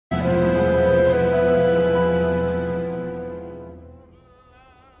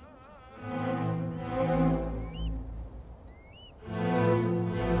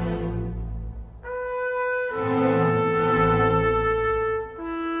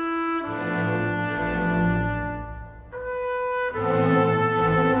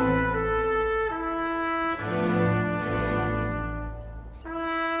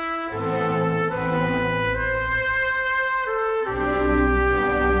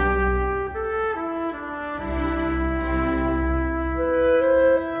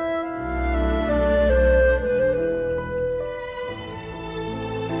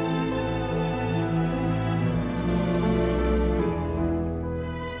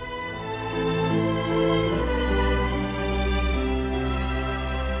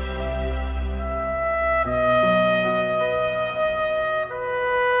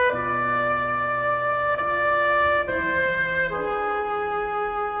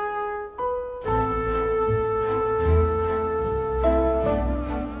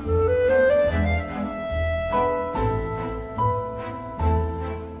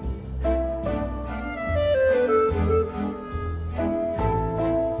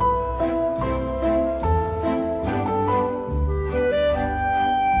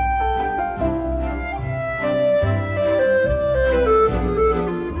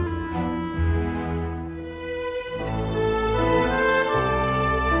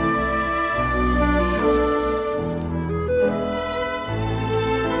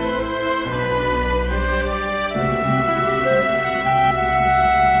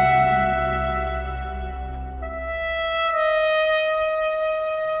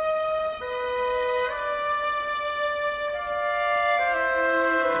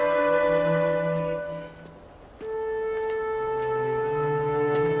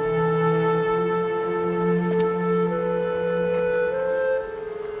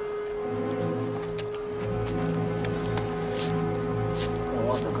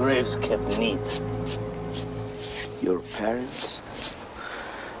graves kept neat. Your parents?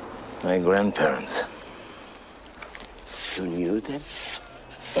 My grandparents. You knew them?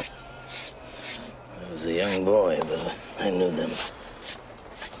 I was a young boy, but I knew them.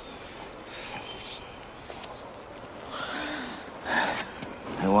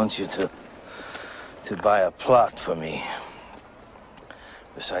 I want you to buy a plot for me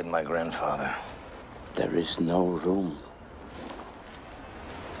beside my grandfather. There is no room.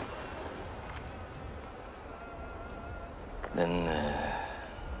 Then,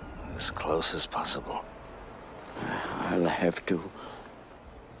 as close as possible. I'll have to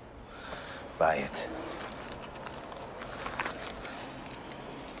buy it.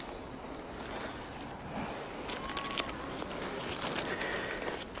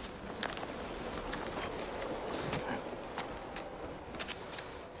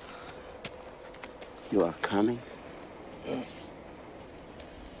 You are coming? I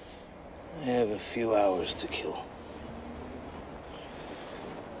have a few hours to kill.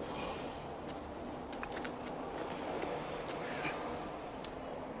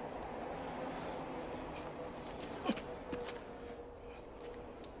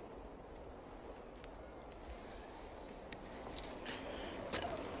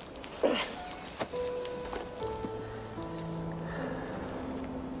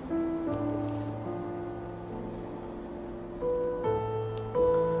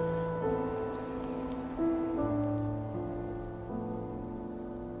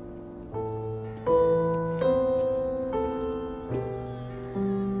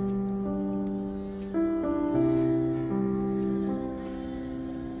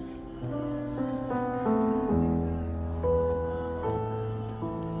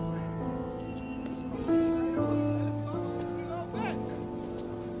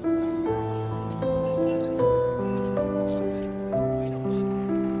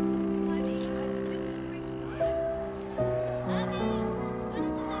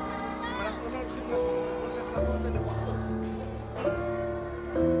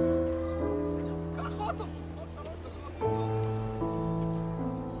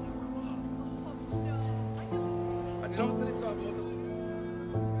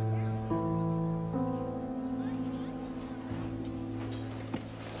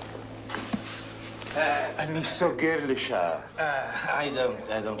 I'm so girlish.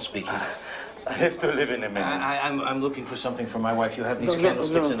 I don't speak it. I have to live in a minute. I'm looking for something for my wife. You have these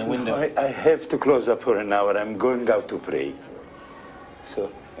candlesticks in the window. I have to close up for an hour. I'm going out to pray.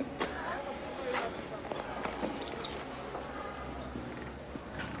 So.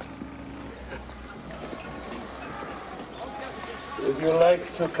 Would you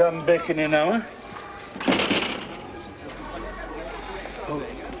like to come back in an hour? Oh,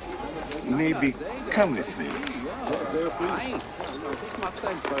 maybe come with me.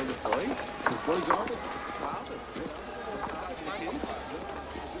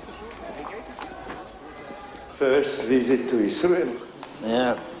 First visit to Israel.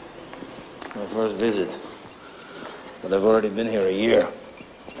 Yeah, it's my first visit. But I've already been here a year.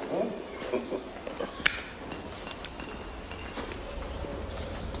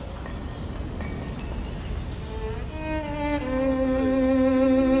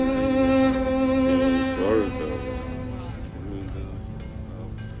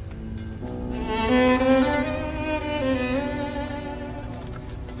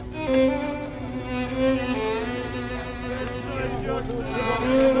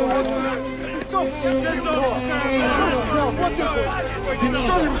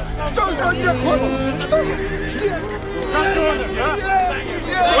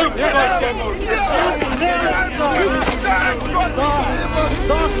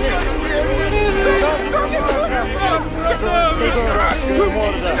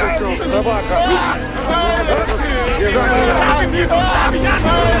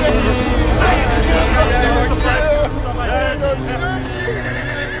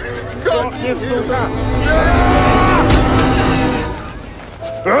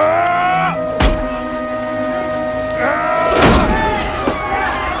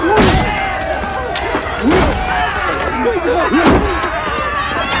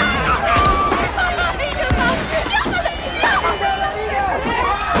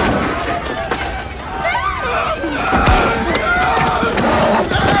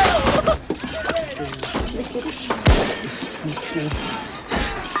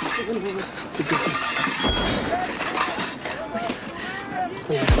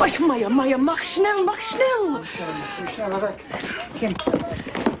 Maya, mach schnell, mach schnell! Schneller weg. Kim.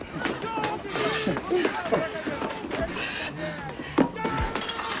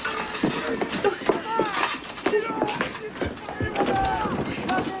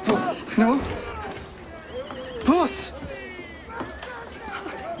 Nu? Was?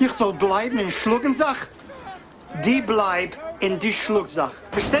 Ich soll bleiben in Schluckensach? Die bleib in die Schlucksach.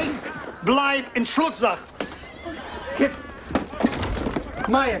 Verstehst? Bleib in Schlucksach. Kim.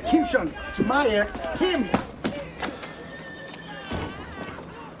 Meier, Kim schon. Meier, Kim.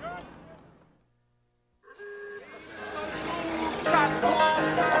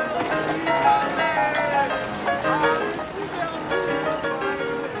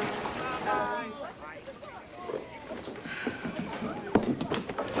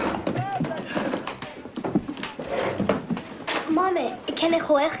 Mama, kann ich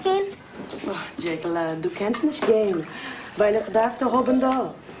hochgehen? Oh, Jekyll, du kannst nicht gehen, weil ich darf da oben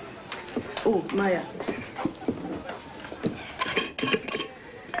da. Oh, Maya.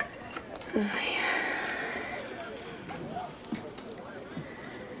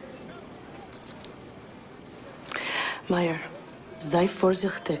 Maya, sei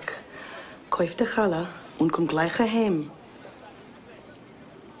vorsichtig. Kauf die Challah und komm gleich heim.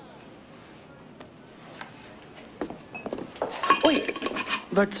 Ui,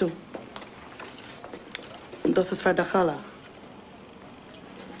 wart zu. Das ist für die Challah.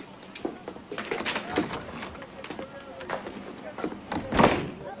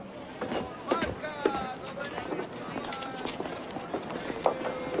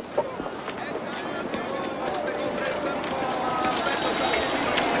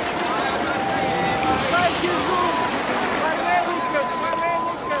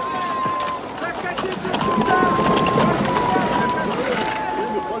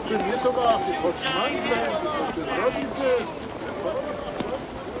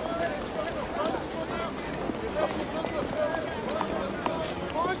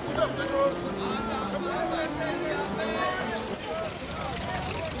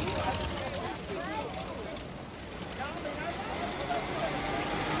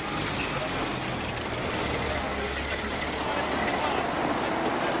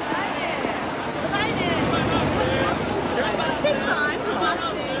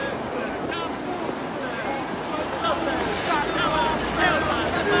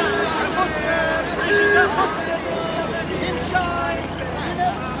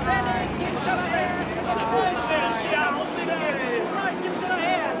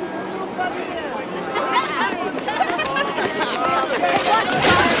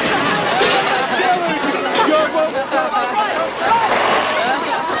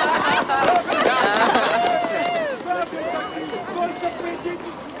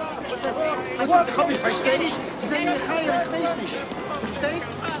 Ich verstehe nicht. Sie sind mir Chayim, ich weiß nicht. Verstehst?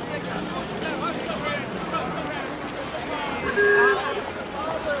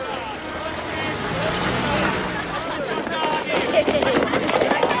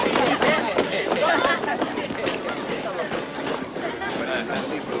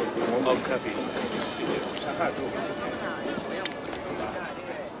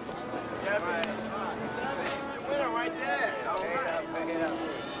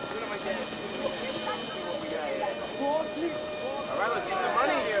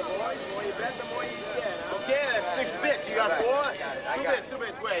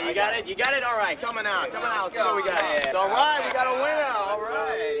 You got it? All right, coming out. Let's see what we got. It's all right, we got a winner. All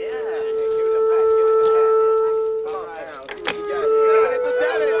right, yeah. All right, now, let's see what we got. It's a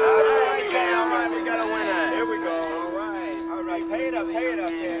 7. All right, we got a winner. Here we go. All right. Pay it up.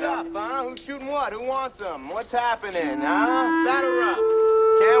 Who's up, huh? Who's shooting what? Who wants them? What's happening, huh? Batter up.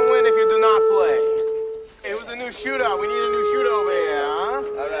 Can't win if you do not play. Hey, who's the new shooter? We need a new shooter over here, huh?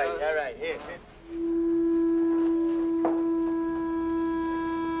 All right, here.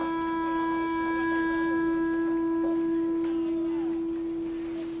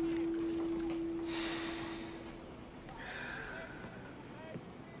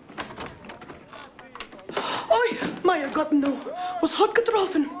 Meier, Gott, nu. Was hat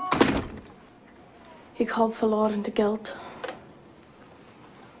getroffen? Ich habe verloren das Geld.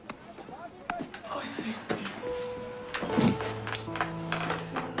 Oh, ich weiß nicht.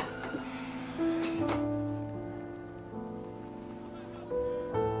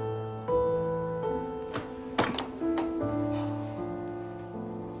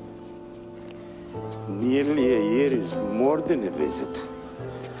 Nearly a year is more than a visit.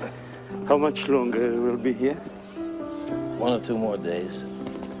 How much longer will be here? 1 or 2 more days.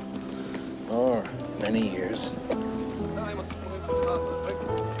 Or many years. I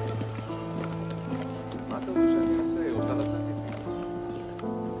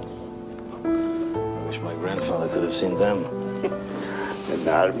wish my grandfather could have seen them. An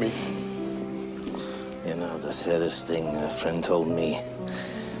army? You know, the saddest thing, a friend told me,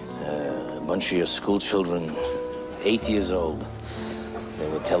 a bunch of your school children, 8 years old, They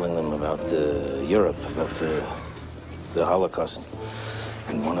were telling them about Europe, about the Holocaust.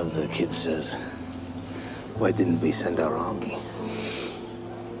 And one of the kids says, "Why didn't we send our army?"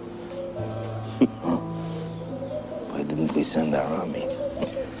 Huh? Why didn't we send our army?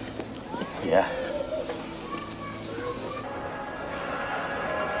 Yeah.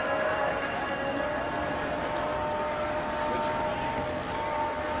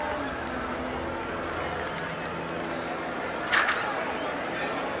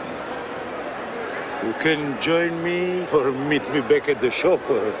 You can join me or meet me back at the shop.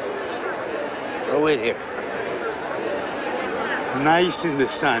 Oh, wait here. Nice in the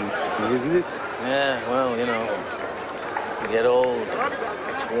sun, isn't it? Yeah, well, you know, you get old,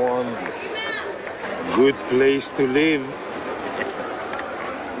 it's warm. Good place to live.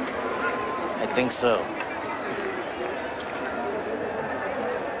 I think so.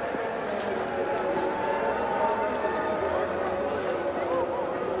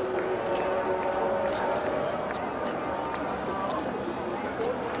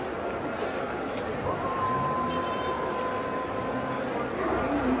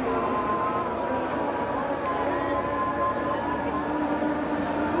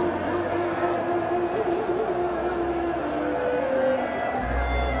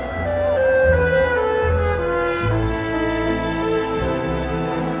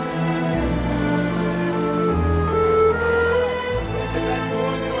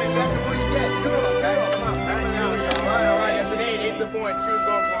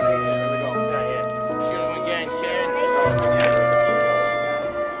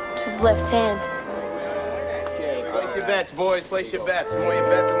 It's his left hand. Okay, place your bets, boys. Place your bets. The more you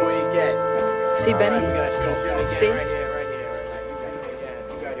bet, the more you get. See, Benny? We gotta shoot again. See? Right here.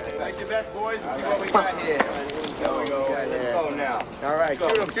 Place your bets, boys, and see what we got here. Let's go now. All right,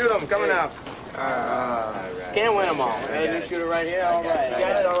 shoot them. Coming out. Can't win them all. You shoot it right here. All right. You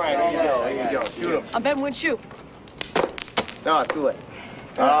got it. All right. Here you go. Shoot them. I'm betting win-shoe. No, too late.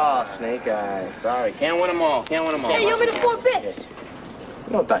 Oh, snake eyes. Sorry. Can't win them all. Hey, you owe me the 4 bits.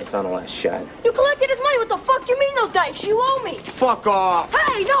 No dice on the last shot. You collected his money. What the fuck you mean no dice? You owe me. Fuck off.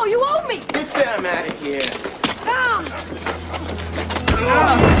 Hey, no, you owe me. Get them out of here.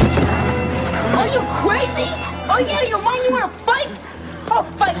 Are you crazy? Oh, you out of your mind? You want to fight? I'll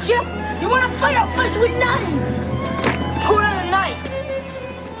fight you. You want to fight? I'll fight you with nothing. Try on the knife.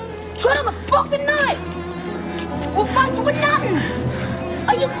 Try on the fucking knife. We'll fight you with nothing.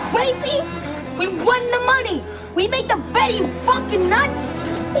 Are you crazy? We won the money. We made the bet. You fucking nuts.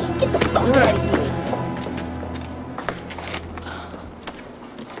 Hey, get the fuck out of here.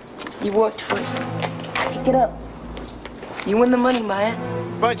 You worked for it. Pick it up. You win the money, Maya.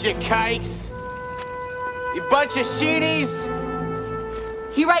 Bunch of kikes. You bunch of sheenies.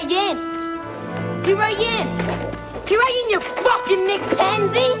 Here I am. Here I am. Here I am, you fucking Nick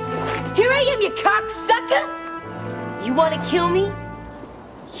Pansy. Here I am, you cocksucker. You want to kill me?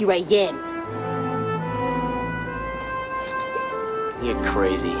 Here I am. You're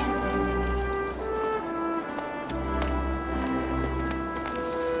crazy.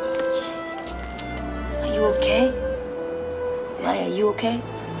 Are you okay? Maya, are you okay?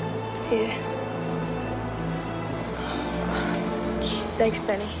 Yeah. Thanks,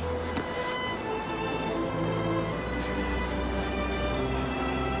 Benny.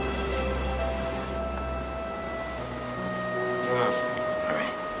 All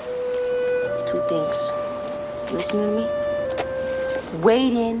right. 2 things. You listening to me?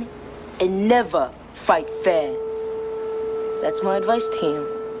 Wade in and never fight fair. That's my advice to you.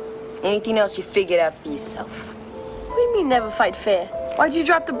 Anything else you figure it out for yourself. What do you mean never fight fair? Why'd you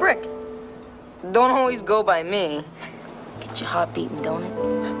drop the brick? Don't always go by me. Get your heart beating, don't it?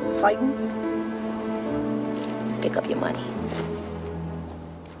 Fighting? Pick up your money.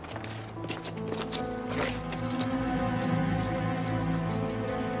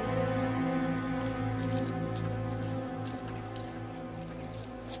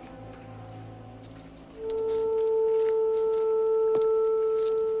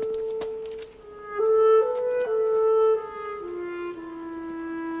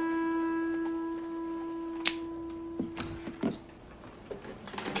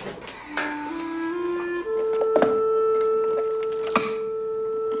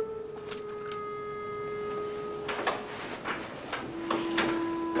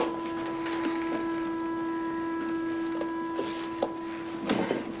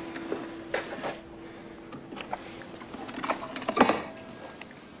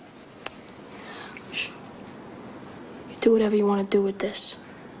 Do whatever you want to do with this,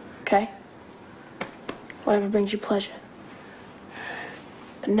 okay? Whatever brings you pleasure.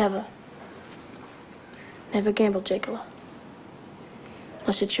 But never gamble, Jacola.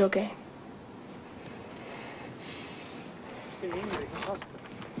 Unless it's your game.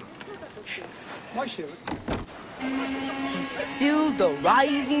 He's still the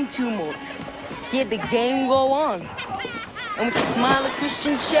rising tumult. He had the game go on. And with the smile of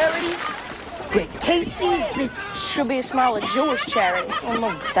Christian charity, Greg Casey's busy. Should be a smile of Jewish charity. Oh,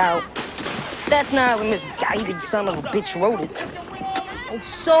 no doubt. That's not how the misguided son of a bitch wrote it. Oh,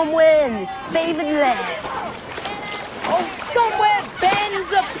 somewhere in this favored land. Oh, somewhere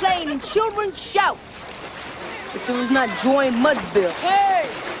bands are playing and children shout. If there was not joy in Mudville. Hey,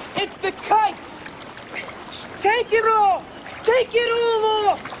 it's the kites. Take it off. Take it all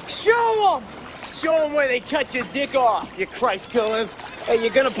off. Show them. Show them where they cut your dick off, you Christ killers. Hey, you're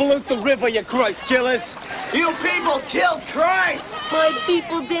gonna pollute the river, you Christ killers. You people killed Christ. My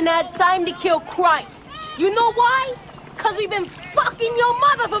people didn't have time to kill Christ. You know why? Because we've been fucking your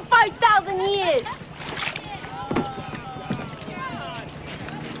mother for 5,000 years.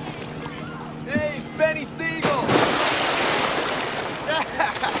 Hey, it's Benny Siegel.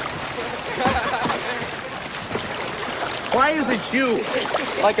 Why is a Jew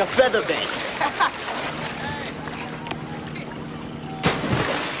like a feather bed?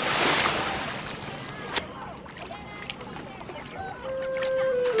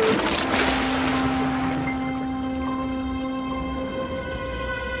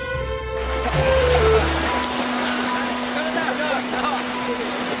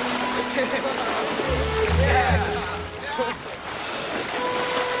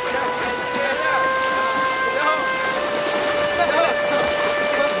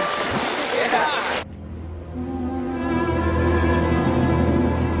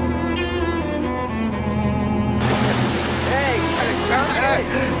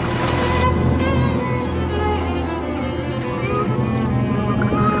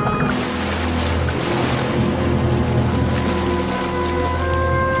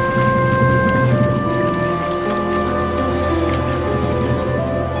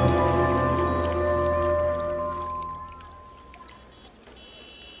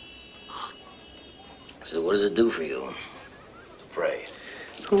 So what does it do for you to pray?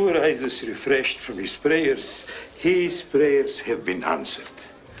 Who rises refreshed from his prayers have been answered.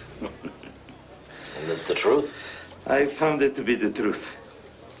 And that's the truth? I found it to be the truth.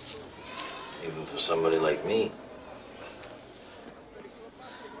 Even for somebody like me?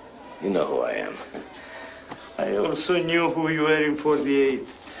 You know who I am. I also knew who you were in 48.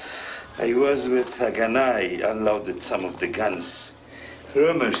 I was with Haganai, unloaded some of the guns.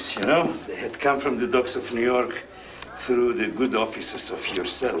 Rumors, you know, they had come from the docks of New York through the good offices of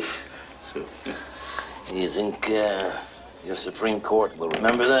yourself. So, You think your Supreme Court will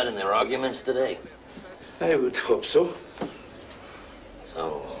remember that in their arguments today? I would hope so.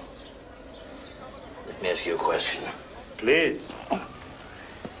 So, let me ask you a question. Please.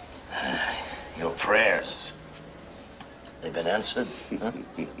 Your prayers, they've been answered? Huh?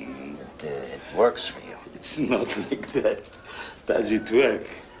 It works for you. It's not like that. Does it work?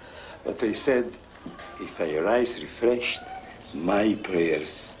 But I said, if I rise refreshed, my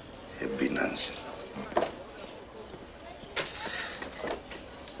prayers have been answered.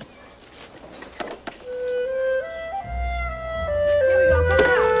 Here we go, come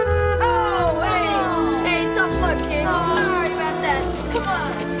on. Oh, hey. Hey, tough luck, kid. Oh, sorry about that. Come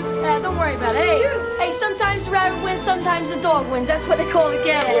on. Don't worry about it. Hey, sometimes the rabbit wins, sometimes the dog wins. That's what they call the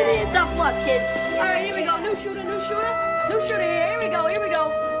gambling here. Tough luck, kid. All right, here we go. New shooter, new shooter. New shooter here. Here we go, here we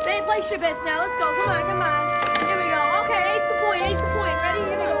go. They place your bets now. Let's go. Come on, come on. Here we go. Okay, eight's the point, eight's the point. Ready?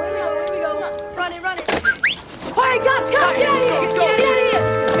 Here we go, here we go, here we go. Run it, run it. All right, go, get out of here. Let's go. Get out of here.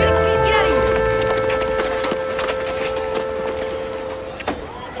 Get out of here.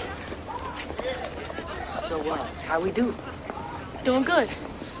 So, how we do? Doing good.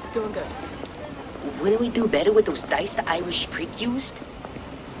 Doing good. Wouldn't we do better with those dice the Irish prick used?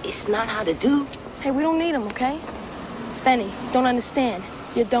 It's not how to do. Hey, we don't need them, okay? Benny, don't understand.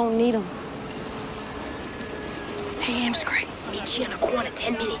 You don't need them. Hey, Amscray. Meet you in a corner,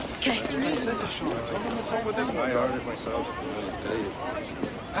 10 minutes. Okay.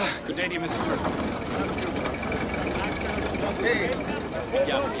 Good day to you, Mrs. Murphy.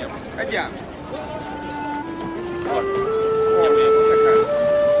 Andiamo.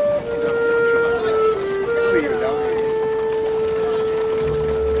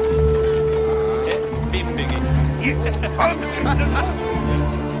 Bim Biggie.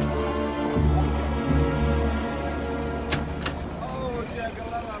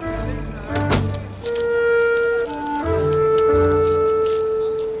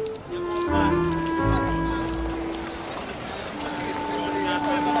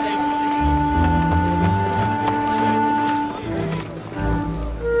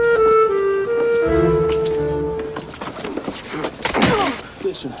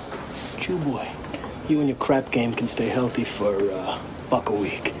 and your crap game can stay healthy for $1 a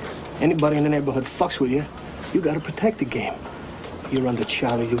week. Anybody in the neighborhood fucks with you, you gotta protect the game. You're under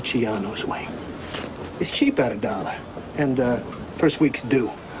Charlie Luciano's wing. It's cheap at $1, and first week's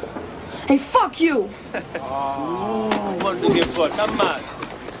due. Hey, fuck you! What do you put?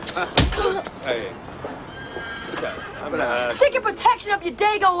 Hey. Stick your protection up your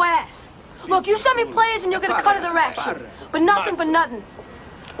dago ass. Look, you send me players and you'll get a cut of their action. But nothing for nothing.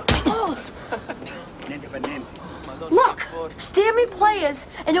 Look, steer me players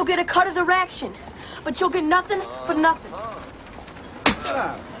and you'll get a cut of their action. But you'll get nothing for nothing.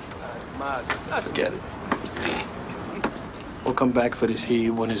 Forget it. We'll come back for this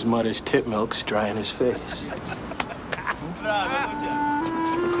heat when his mother's tit milk's dry in his face.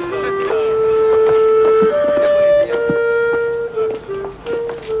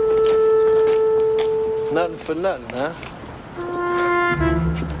 Nothing for nothing, huh?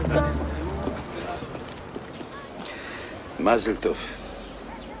 Mazel tov.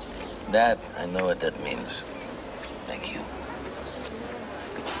 That, I know what that means. Thank you.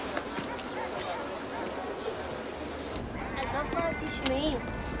 תשמעי,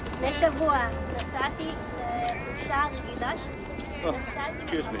 לפני שבוע נסעתי לחופשה רגילה Oh,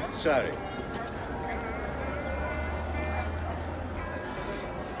 excuse me, sorry.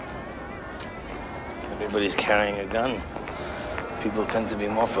 Everybody's carrying a gun. People tend to be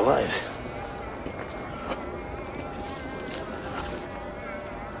more polite.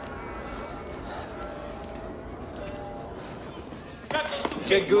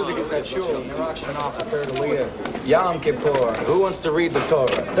 Jake Guzik is at shul. You're auctioning off the third Aliyah. Yom Kippur. Who wants to read the Torah?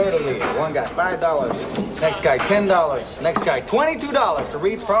 Third Aliyah. One guy, $5. Next guy, $10. Next guy, $22 to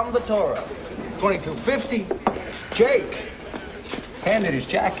read from the Torah. $22.50. Jake handed his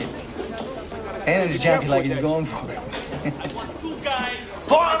jacket. Handed his jacket like he's going for it.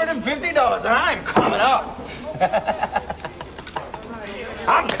 $450, and I'm coming up.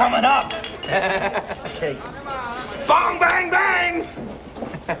 I'm coming up. Okay. Bong, bang, bang.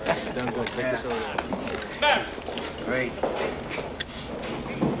 Don't go take this over. Great.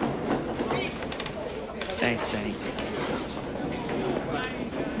 Thanks, Benny.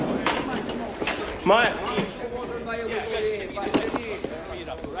 Maya.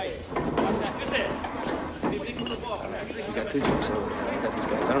 We got 2 jokes over there. We got these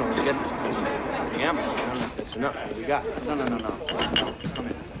guys. I don't know where you get these guys. Yeah, man. I don't know if that's enough. What do we got? No. Come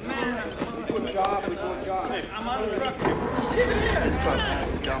here. Good job. I'm on the truck. This truck has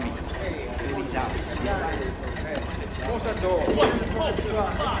a dummy. He's out. Close that door.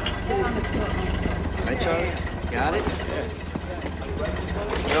 Right, Charlie? Got it?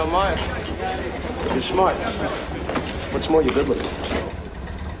 Yo, Maya. You're smart. What's more, you're good looking.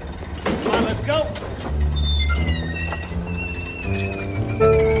 Come on, let's go.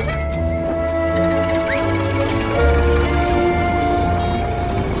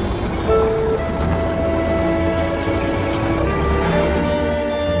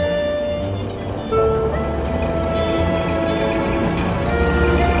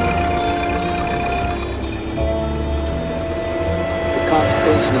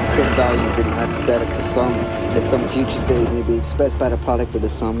 Of current value of a hypothetical sum at some future date may be expressed by the product of the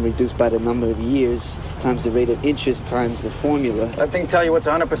sum reduced by the number of years times the rate of interest times the formula. That thing tell you what's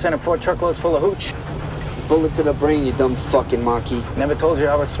 100% of 4 truckloads full of hooch? Bullet to the brain, you dumb fucking monkey. Never told you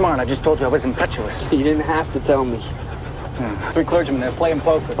I was smart. I just told you I was impetuous. You didn't have to tell me. 3 clergymen, they're playing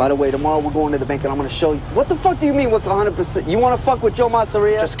poker. By the way, tomorrow we're going to the bank and I'm going to show you. What the fuck do you mean what's 100%? You want to fuck with Joe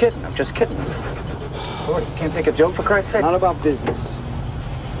Mazzaria? Just kidding. I'm just kidding. Lord, you can't take a joke for Christ's sake? Not about business.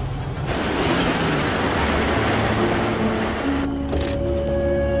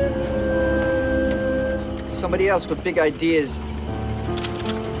 Somebody else with big ideas.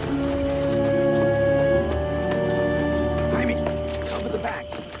 Jaime, cover the back.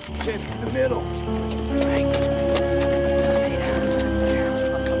 Jim, in the middle. Right. Lay down.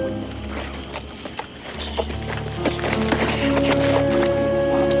 I'll come with you.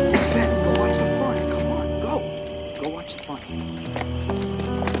 Ben, go watch the front. Come on, go. Go watch the front.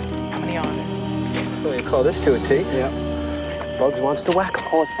 How many are there? Well, you call this to a T? Yeah. Bugs wants to whack him. Of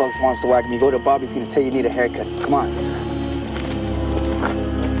course Bugs wants to whack him. You go to Bobby's gonna tell you need a haircut. Come on.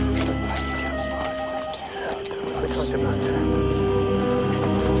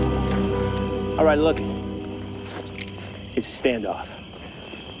 All right, look. It's a standoff.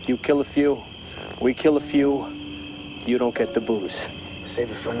 You kill a few, we kill a few, you don't get the booze. Save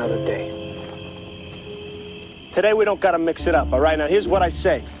it for another day. Today we don't gotta mix it up, all right? Now here's what I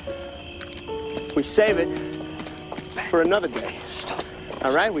say. We save it for another day.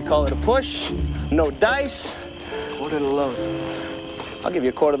 All right, we call it a push, no dice. Quarter the load. I'll give you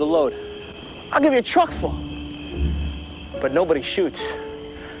a quarter of the load. I'll give you a truck full. But nobody shoots.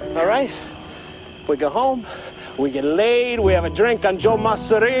 All right? We go home, we get laid, we have a drink on Joe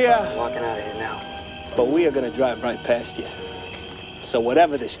Masseria. I'm walking out of here now. But we are gonna drive right past you. So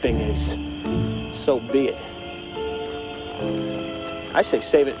whatever this thing is, so be it. I say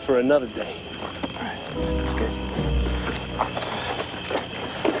save it for another day. All right, that's good.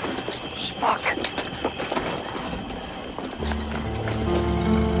 Fuck.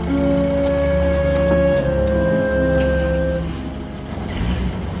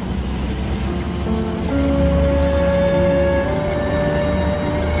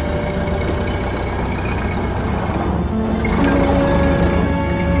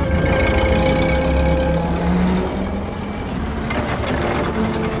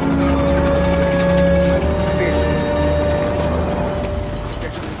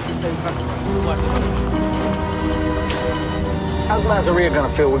 How's Masseria gonna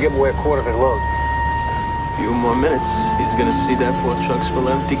feel? We'll give away a quarter of his load. A few more minutes, he's gonna see that 4th truck's full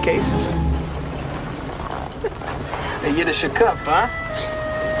of empty cases. Hey, Yiddish cup, huh?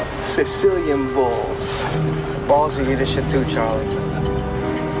 Sicilian balls. Balls are Yiddish too, Charlie.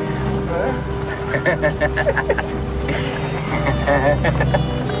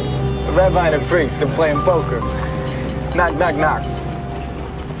 A rabbi and a priest are playing poker. Knock, knock, knock.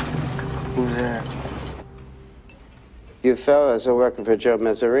 Who's there? You fellas are working for Joe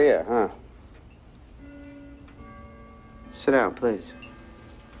Masseria, huh? Sit down, please.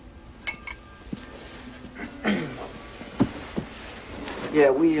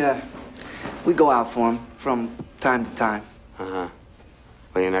 Yeah, we go out for him from time to time. Uh-huh.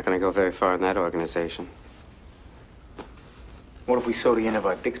 Well, you're not going to go very far in that organization. What if we sew the end of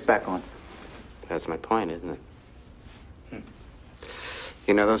our dicks back on? That's my point, isn't it?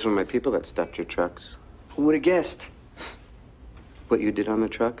 You know, those were my people that stopped your trucks. Who would have guessed? What you did on the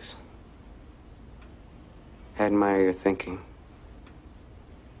trucks? I admire your thinking.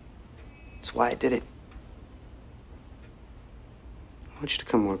 That's why I did it. I want you to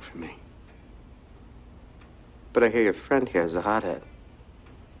come work for me. But I hear your friend here is a hothead.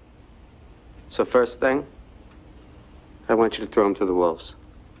 So first thing, I want you to throw him to the wolves.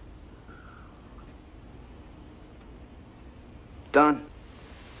 Done.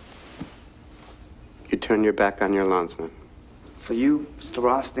 You turn your back on your lawnsman. For you, Mr.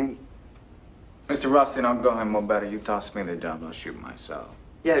 Rothstein? Mr. Rothstein, I'll go home, or better, you toss me the job, I'll shoot myself.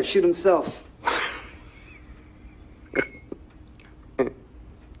 Yeah, shoot himself.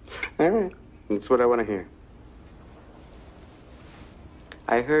 All right, that's what I want to hear.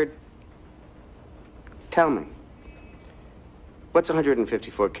 I heard... Tell me, what's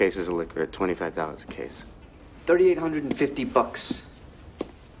 154 cases of liquor at $25 a case? $3,850.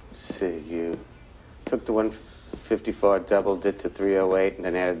 See, you took the 154, doubled it to 308, and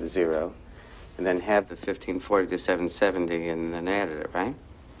then added the 0. And then halved the 1540 to 770, and then added it, right?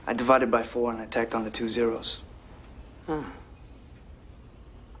 I divided by 4 and I tacked on the 2 zeros. Huh.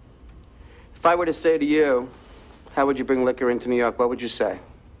 If I were to say to you, how would you bring liquor into New York, what would you say?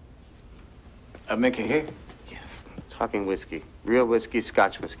 I'd make it here. Yes, talking whiskey. Real whiskey,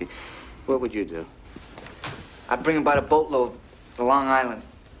 Scotch whiskey. What would you do? I'd bring him by the boatload to Long Island.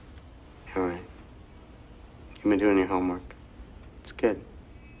 All right. You've been doing your homework. It's good.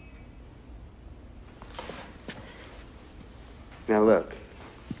 Now look.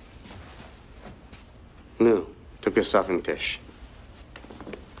 Lou, took yourself in tish.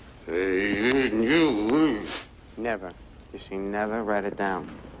 Never. You see, never write it down.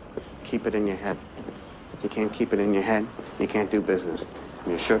 Keep it in your head. You can't keep it in your head, you can't do business.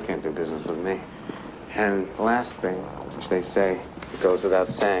 And you sure can't do business with me. And the last thing, which they say, it goes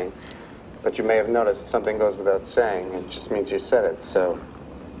without saying, but you may have noticed something goes without saying, it just means you said it, so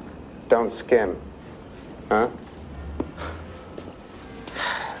don't skim. Huh?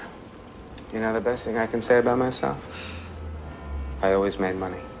 You know the best thing I can say about myself? I always made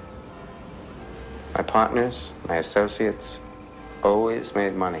money. My partners, my associates, always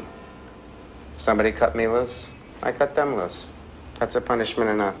made money. Somebody cut me loose, I cut them loose. That's a punishment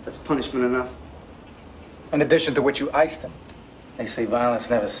enough. That's punishment enough. In addition to which you iced him. They say violence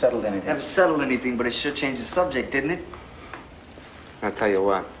never settled anything. Never settled anything, but it sure changed the subject, didn't it? I'll tell you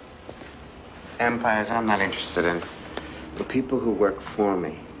what. Empires I'm not interested in. The people who work for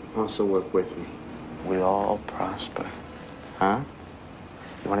me also work with me. We all prosper. Huh?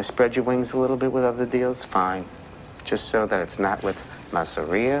 You want to spread your wings a little bit with other deals? Fine. Just so that it's not with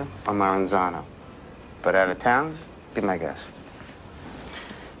Masseria or Maranzano. But out of town, be my guest.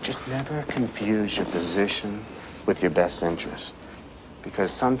 Just never confuse your position with your best interest.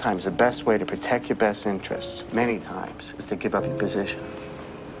 Because sometimes the best way to protect your best interests, many times, is to give up your position.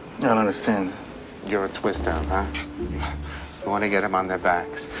 I don't understand. You're a twister, huh? You want to get them on their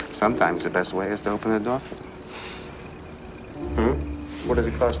backs. Sometimes the best way is to open the door for them. What does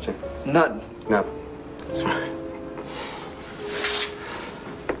it cost you? None. Nothing. That's right.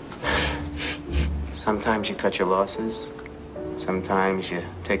 Sometimes you cut your losses. Sometimes you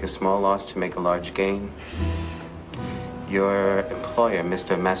take a small loss to make a large gain. Your employer,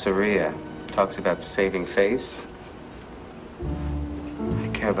 Mr. Masseria, talks about saving face. I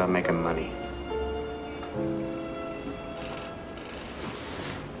care about making money.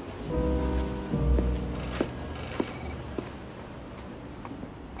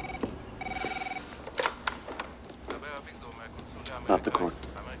 Not the court.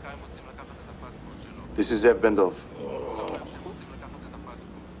 This is Zev Bendov.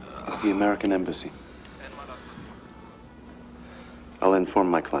 It's the American Embassy. I'll inform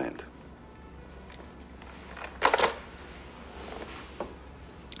my client.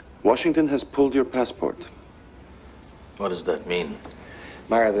 Washington has pulled your passport. What does that mean?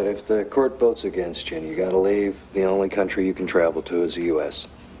 Myra, that if the court votes against you and you gotta leave, the only country you can travel to is the U.S.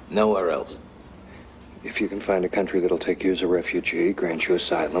 Nowhere else. If you can find a country that'll take you as a refugee, grant you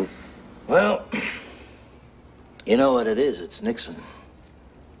asylum. Well, you know what it is? It's Nixon.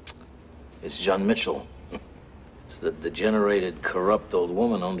 It's John Mitchell. It's the degenerated, corrupt old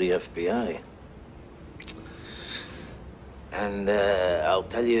woman on the FBI. And I'll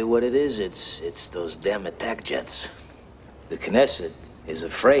tell you what it is. It's those damn attack jets. The Knesset is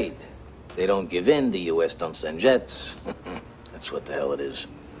afraid. They don't give in. The U.S. don't send jets. That's what the hell it is.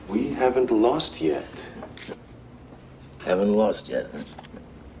 We haven't lost yet. Haven't lost yet.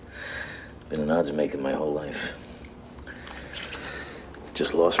 Been an odds maker my whole life.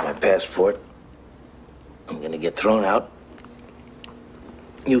 Just lost my passport. I'm gonna get thrown out.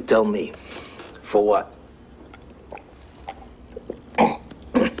 You tell me. For what?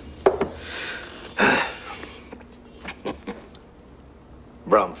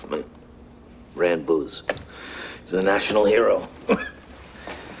 Bronfman ran booze. He's a national hero.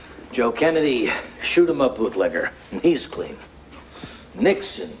 Joe Kennedy, shoot him up bootlegger. He's clean.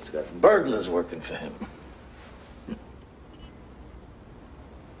 Nixon's got burglars working for him.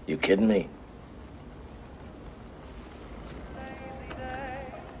 You kidding me?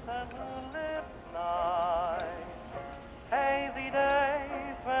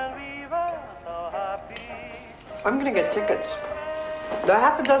 I'm gonna get tickets. There are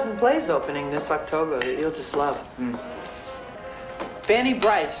half a dozen plays opening this October that you'll just love. Fanny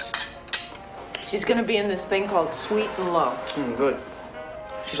Bryce. She's gonna be in this thing called Sweet and Low. Good.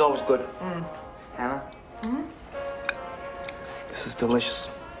 She's always good. Anna? This is delicious.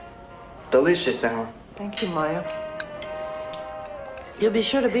 Delicious, Anna. Thank you, Maya. You'll be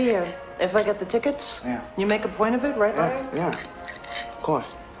sure to be here if I get the tickets. Yeah. You make a point of it, right, Maya? Yeah, of course.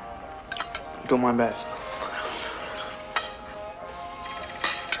 I'm doing my best.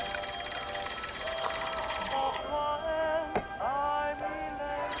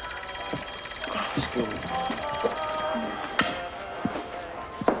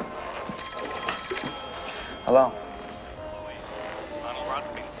 Hello.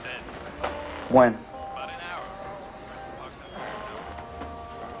 When?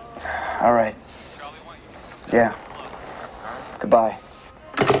 All right. Yeah. Goodbye.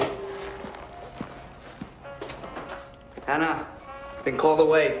 Anna, been called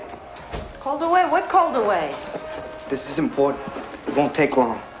away. Called away? What called away? This is important. It won't take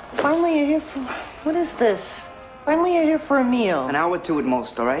long. Finally, you're here for... What is this? Finally, you're here for a meal. An hour or two at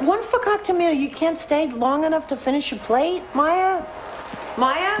most, all right? One fakakta meal. You can't stay long enough to finish your plate? Maya?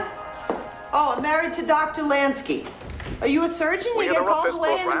 Maya? Oh, I'm married to Dr. Lansky. Are you a surgeon? You get called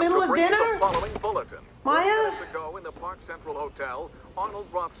away in the middle of dinner? Maya? Ago in the Park Central Hotel, Arnold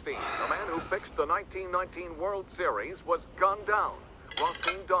Rothstein, a man who fixed the 1919 World Series, was gunned down.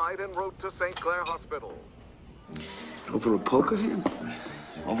 Rothstein died en route to St. Clair Hospital. Over a poker hand?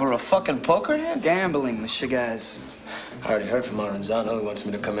 Over a fucking poker hand? Gambling, Mr. Guys. I already heard from Aranzano. He wants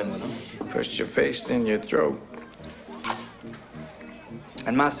me to come in with him. First your face, then your throat.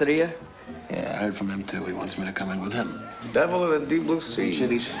 And Masseria? Yeah, I heard from him too. He wants me to come in with him. Devil of the deep blue sea. Each of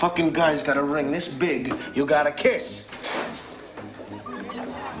these fucking guys got a ring this big, you gotta kiss.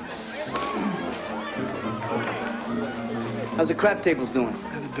 How's the crap tables doing?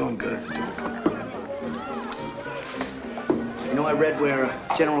 Yeah, they're doing good. They're doing good. You know, I read where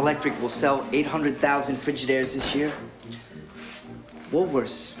General Electric will sell 800,000 Frigidaires this year.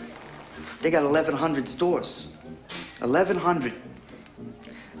 Woolworths, they got 1,100 stores. 1,100.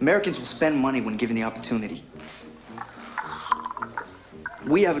 Americans will spend money when given the opportunity.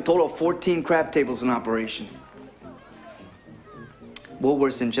 We have a total of 14 crab tables in operation.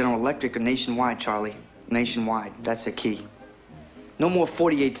 Woolworths and General Electric are nationwide, Charlie. Nationwide. That's the key. No more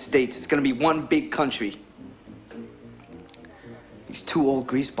 48 states. It's gonna be one big country. These two old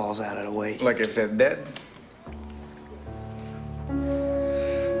greaseballs out of the way. Like if they're dead?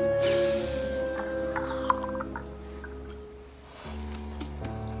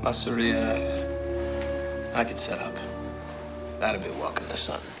 Masseria, I could set up. That'd be a walk in the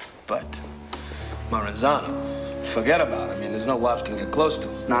sun. But Maranzano, forget about it. I mean, there's no wops can get close to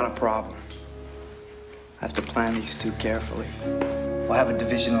him. Not a problem. I have to plan these two carefully. We'll have a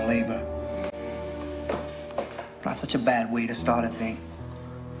division of labor. Not such a bad way to start a thing.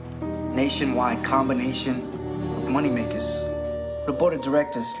 Nationwide combination of moneymakers. The board of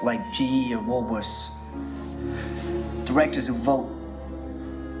directors like GE or Woolworths. Directors who vote.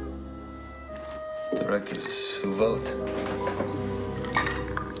 Directors who vote.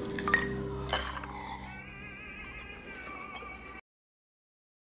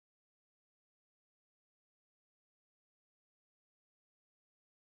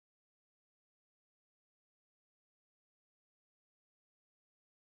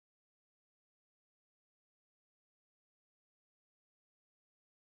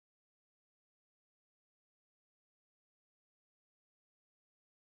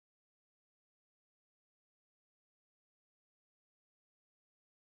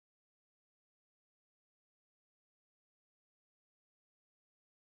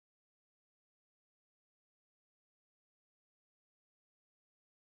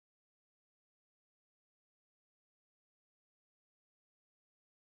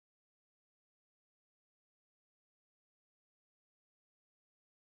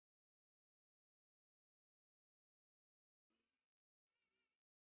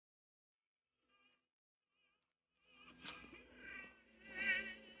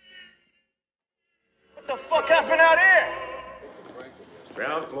 What the fuck happened out here?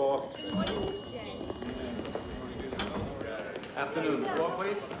 Ground floor. Afternoon. Floor,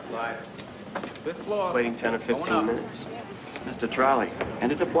 please. Live. Fifth floor. Waiting 10 or 15 Going up. minutes. Mr. Trolley.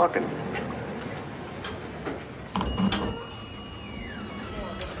 Ended up walking.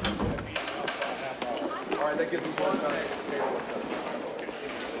 All right, that gives us one time.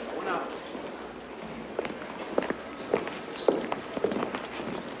 Going up.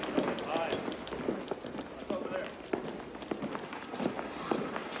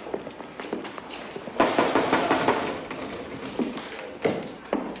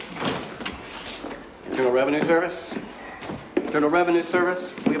 Internal Revenue Service? Internal Revenue Service?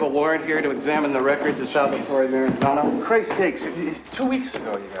 We have a warrant here to examine the records of Salvatore Maranzano. Christ sakes, 2 weeks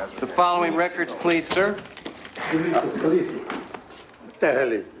ago you guys were The following records, please, sir. What the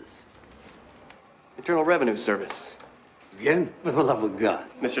hell is this? Internal Revenue Service. Again? For the love of God.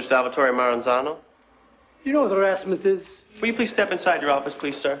 Mr. Salvatore Maranzano? You know what harassment is? Will you please step inside your office,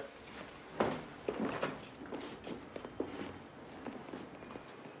 please, sir?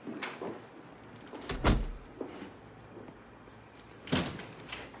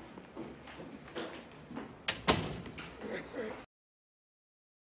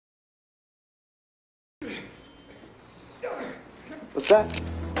 What's that?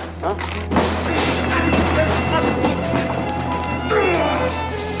 Huh?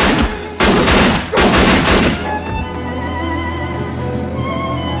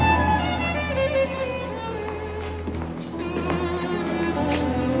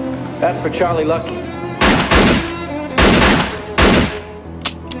 That's for Charlie Lucky.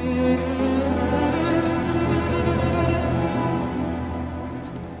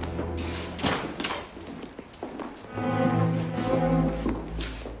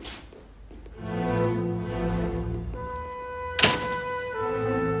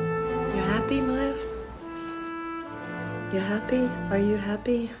 You happy, Maya? You happy? Are you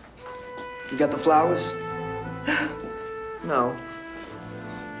happy? You got the flowers? No.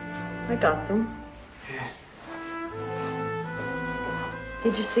 I got them. Yeah.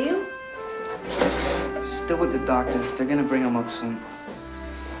 Did you see them? Still with the doctors. They're gonna bring them up soon.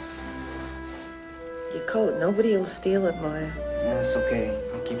 Your coat. Nobody will steal it, Maya. Yeah, it's okay.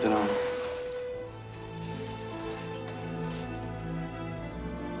 I'll keep it on.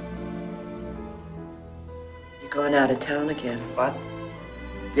 You're going out of town again. What?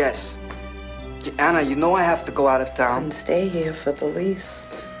 Yes. Anna, you know I have to go out of town. And stay here for the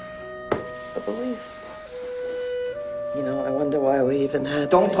least. For the least. You know, I wonder why we even had...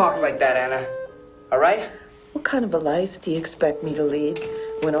 Don't talk like that, Anna. All right? What kind of a life do you expect me to lead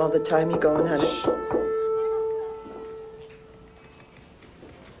when all the time you're going out of...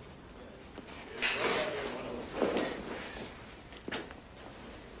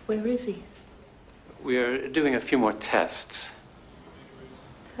 Where is he? We are doing a few more tests.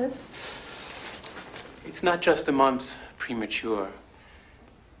 test? It's not just a month premature.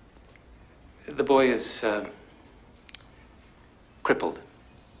 The boy is crippled.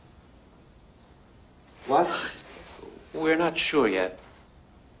 What? We're not sure yet.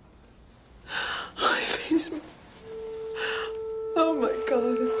 Face me. Oh my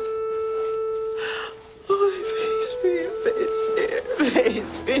God. Oh, face me.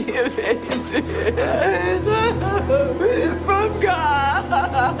 From God.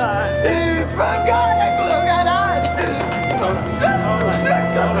 From God, look at us.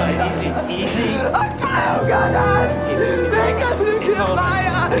 All right, easy. Oh God. Make us look at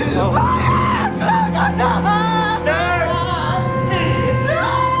Maya. Maya, look at us.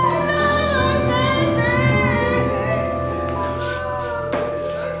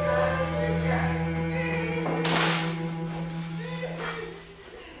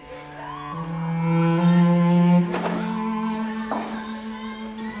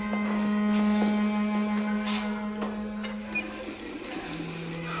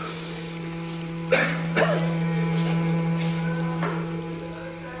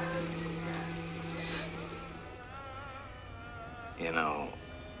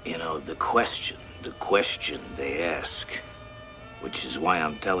 The question they ask, which is why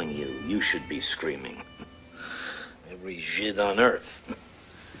I'm telling you, you should be screaming. Every Žid on earth.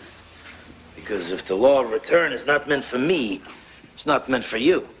 Because if the law of return is not meant for me, it's not meant for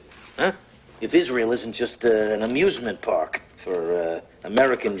you. Huh? If Israel isn't just an amusement park for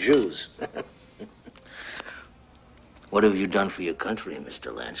American Jews. What have you done for your country,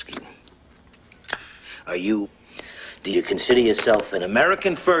 Mr. Lansky? Do you consider yourself an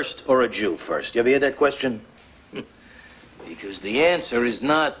American first or a Jew first? You ever hear that question? Because the answer is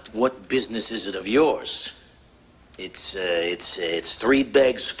not, what business is it of yours? It's 3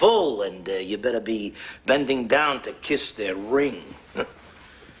 bags full, and you better be bending down to kiss their ring.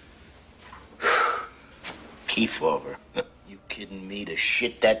 Kefauver. You kidding me? The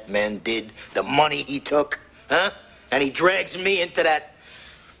shit that man did, the money he took, huh? And he drags me into that.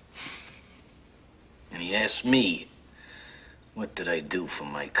 And he asks me, what did I do for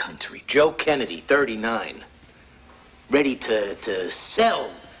my country? Joe Kennedy, 39, ready to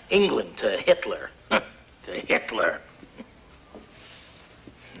sell England to Hitler. To Hitler.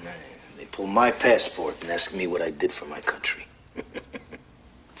 They pull my passport and ask me what I did for my country.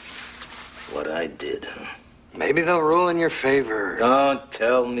 What I did, huh? Maybe they'll rule in your favor. Don't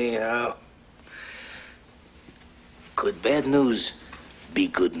tell me how. Could bad news be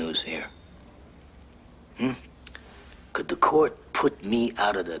good news here? Could the court put me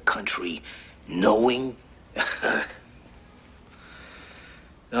out of the country knowing?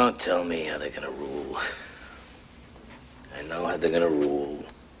 Don't tell me how they're gonna rule. I know how they're gonna rule.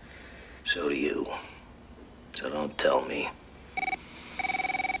 So do you. So don't tell me.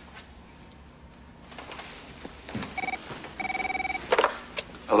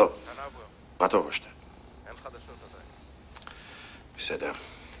 Hello. מה אתה ראשת? בסדר.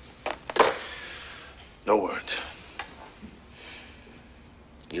 No word.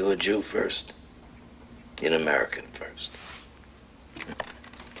 You a Jew first. An American first.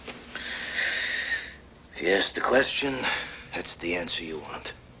 If you ask the question, that's the answer you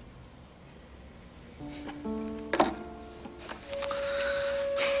want.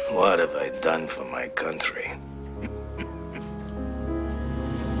 What have I done for my country?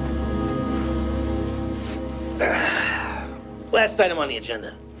 Last item on the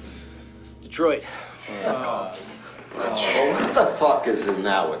agenda. Detroit. What the fuck is it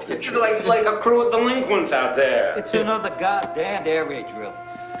now with It's like a crew of delinquents out there. It's another goddamn air raid drill.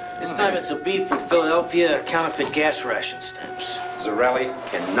 This time it's a beef with Philadelphia counterfeit gas ration stamps. Zarelli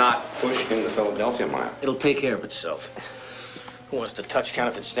cannot push into Philadelphia, Maya. It'll take care of itself. Who wants to touch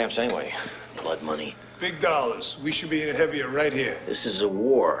counterfeit stamps anyway? Blood money. Big dollars. We should be in heavier right here. This is a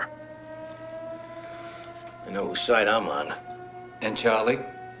war. I know whose side I'm on. And Charlie?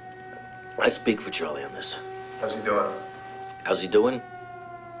 I speak for Charlie on this. How's he doing? How's he doing?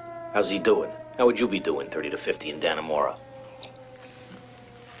 How's he doing? How would you be doing 30 to 50 in Dannemora?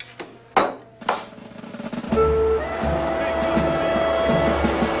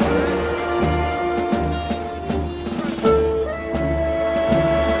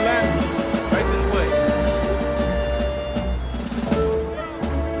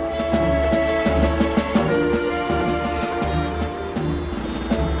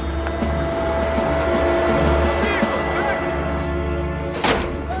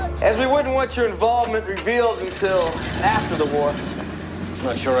 As we wouldn't want your involvement revealed until after the war. I'm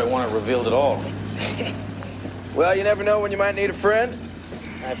not sure I want it revealed at all. Well, you never know when you might need a friend.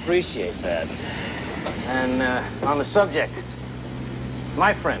 I appreciate that. And on the subject,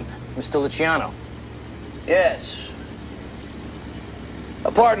 My friend, Mr. Luciano. Yes.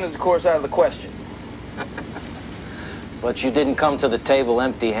 A pardon is, of course, out of the question. But you didn't come to the table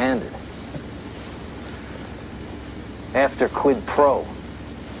empty-handed. After quid pro,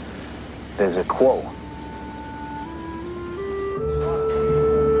 there's a quo.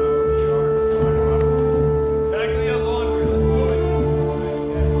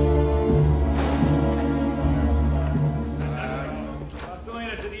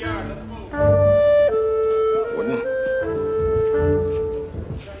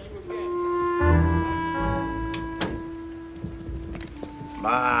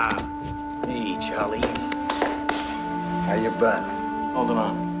 Hey, Charlie. How you been? Holding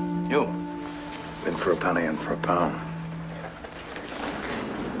on. You? Been for a penny and for a pound.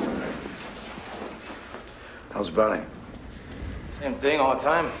 How's Benny? Same thing all the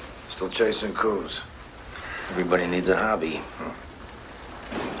time. Still chasing coups. Everybody needs a hobby.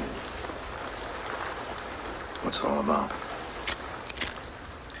 What's it all about?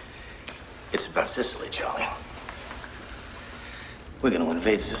 It's about Sicily, Charlie. We're going to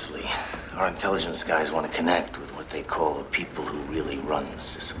invade Sicily. Our intelligence guys want to connect with what they call the people who really run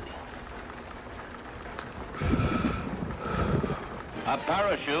Sicily. A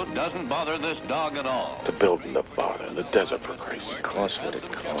parachute doesn't bother this dog at all. To build Nevada in the desert, for Christ's sake. Cost what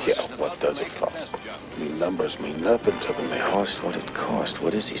it costs. Yeah, what does it cost? Numbers mean nothing to the man. Cost what it cost.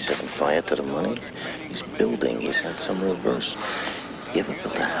 What is he, setting fire to the money? He's building. He's had some reverse. You ever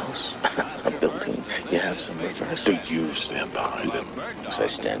built a house? A building? You have some reverse. Do you stand behind him? Yes, I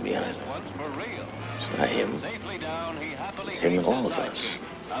stand behind him. It's not him. It's him and all of us.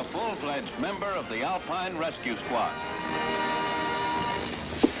 A full-fledged member of the Alpine Rescue Squad.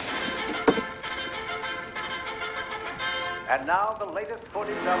 And now the latest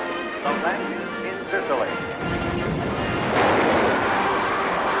footage of the Lansky in Sicily.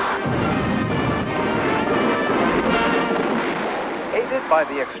 Aided by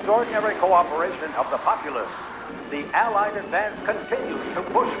the extraordinary cooperation of the populace, the Allied advance continues to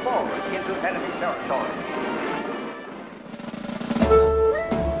push forward into enemy territory.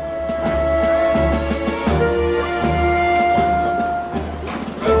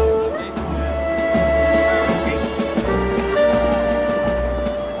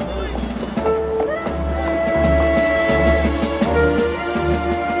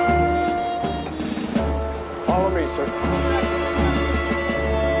 Follow me, sir.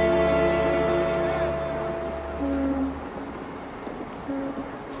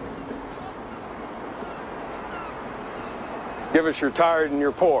 Give us you're tired and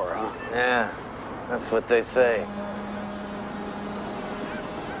you're poor, huh? Yeah, that's what they say.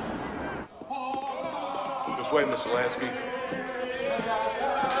 This way, Mr. Lansky.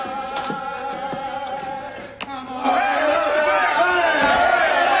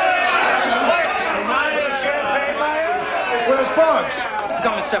 Where's Bugs? He's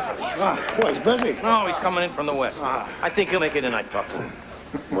coming separately. What, he's busy? No, he's coming in from the west. I think he'll make it in. I talked to him.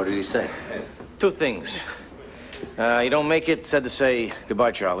 What did he say? Two things. You don't make it, said to say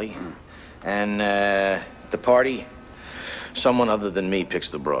goodbye, Charlie. And the party, someone other than me picks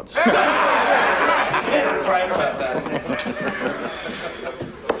the broads.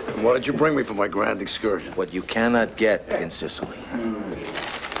 What did you bring me for my grand excursion? What you cannot get in Sicily.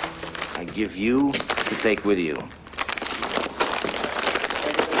 I give you to take with you.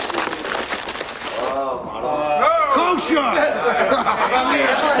 Kosher!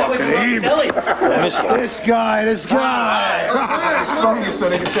 Fucking evil. This guy. I sprung you so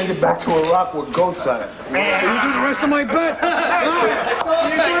they can send you back to Iraq with goats on it. You do the rest of my bet?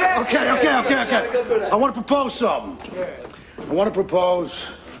 Okay. I want to propose something. I want to propose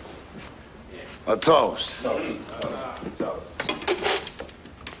A toast.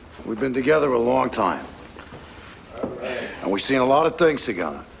 We've been together a long time. And we've seen a lot of things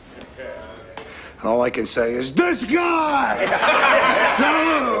together. And all I can say is, this guy!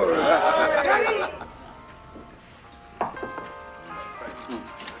 Salute!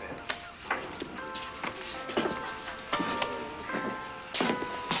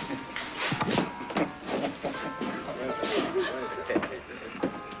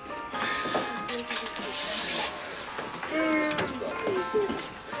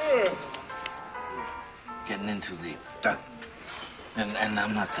 Getting in too deep. And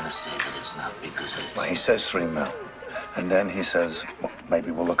I'm not gonna say that it's not because of Well, he says 3 mil. And then he says, well,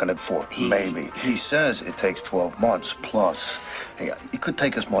 maybe we're looking at 4. Maybe. He says it takes 12 months plus. Hey, it could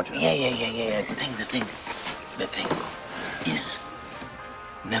take as much as... Yeah. The thing is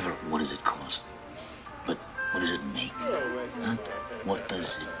never what does it cost, but What does it make? Huh? What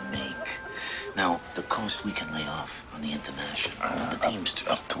does it make? Now, the coast we can lay off on the international, the Teamsters.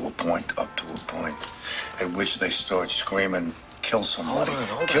 Up to a point, at which they start screaming, kill somebody.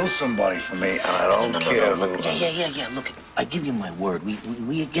 Hold Kill on. somebody for me, and I don't care who. Look, yeah. Look, I give you my word.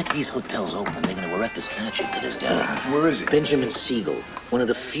 We get these hotels open. They're gonna erect a statue to this guy. Where is he? Benjamin Siegel, one of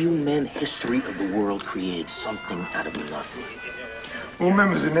the few men history of the world created something out of nothing. Who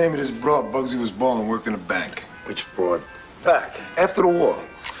remembers the name of this broad? Bugsy was bald and worked in a bank. Which fraud? Back, after the war.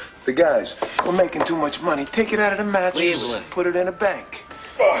 The guys were making too much money. Take it out of the mattress, Cleveland. put it in a bank.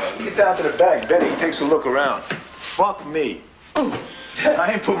 Get down to the bank, Benny takes a look around. Fuck me.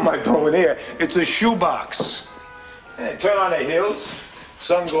 I ain't putting my dough in here. It's a shoebox. And turn on the heels.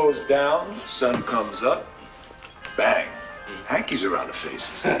 Sun goes down, sun comes up. Bang. Hankies around the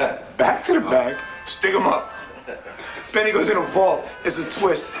faces. Back to the bank, stick 'em up. Benny goes in a vault. It's a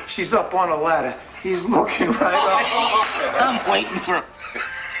twist. She's up on a ladder. He's looking right up. I'm waiting for him.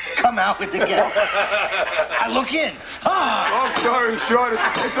 Come out with the gun. I look in. Long story short,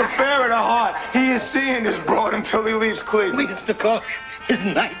 it's a affair of the heart. He is seeing this broad until he leaves Cleveland. We used to call his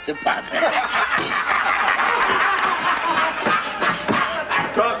night deposit.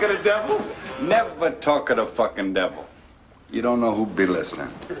 Talk of the devil? Never talk of the fucking devil. You don't know who'd be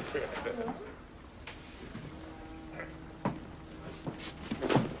listening.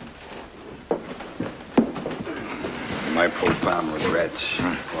 My profound regrets.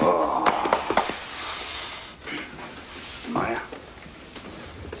 Oh. Maya.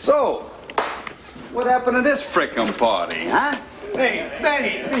 So, what happened to this frickin' party, huh? Hey,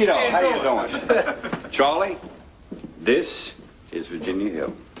 Benny. Vito, how you doing? Charlie, this is Virginia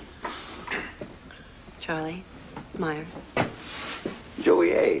Hill. Charlie, Meyer.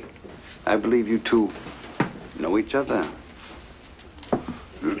 Joey A., I believe you two know each other.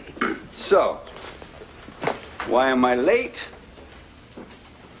 So, why am I late?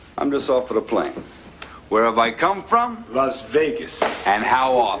 I'm just off of the plane. Where have I come from? Las Vegas. And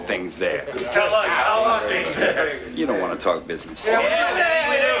how are things there? Just how are things there? You don't want to talk business. We do.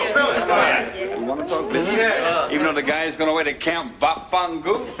 You want to talk business? Yeah. Even though the guy's going away to Camp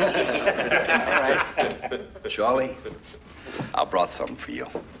Vafangu? All right. Charlie, I brought something for you.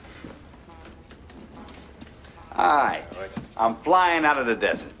 All right. I'm flying out of the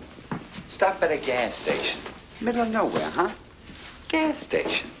desert. Stop at a gas station. Middle of nowhere, huh? Gas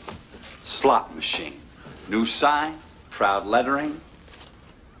station. Slot machine. New sign, proud lettering.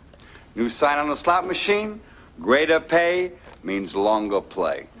 New sign on the slot machine, greater pay means longer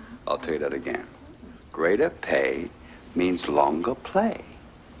play. I'll tell you that again. Greater pay means longer play.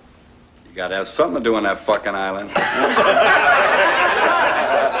 You gotta have something to do on that fucking island.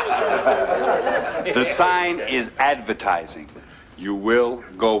 The sign is advertising. You will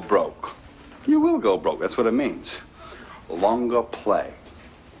go broke. You will go broke, that's what it means. Longer play.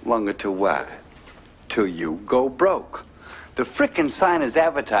 Longer to what? Till you go broke. The frickin' sign is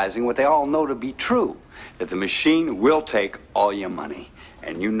advertising what they all know to be true. That the machine will take all your money.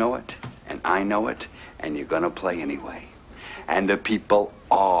 And you know it, and I know it, and you're gonna play anyway. And the people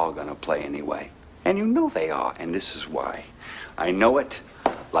are gonna play anyway. And you know they are, and this is why. I know it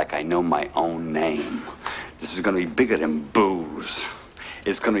like I know my own name. This is gonna be bigger than booze.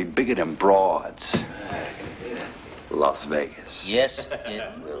 It's gonna be bigger than broads. Las Vegas. Yes, it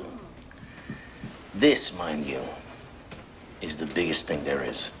will. This, mind you, is the biggest thing there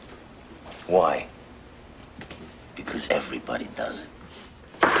is. Why? Because everybody does it.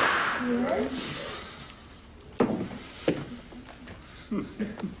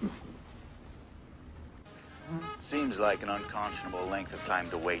 Seems like an unconscionable length of time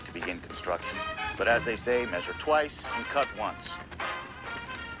to wait to begin construction. But as they say, measure twice and cut once.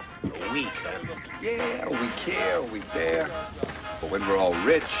 A week, huh? Yeah, a week here, a week there. But when we're all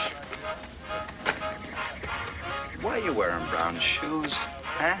rich... Why are you wearing brown shoes,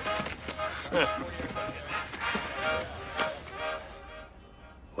 huh?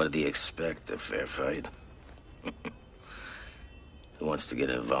 What do you expect, a fair fight? Who wants to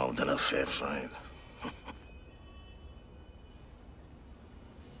get involved in a fair fight?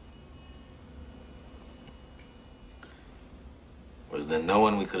 Was there no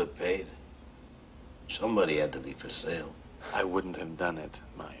one we could have paid? Somebody had to be for sale. I wouldn't have done it,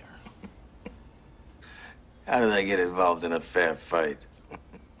 Meyer. How did I get involved in a fair fight?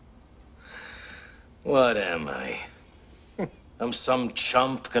 What am I? I'm some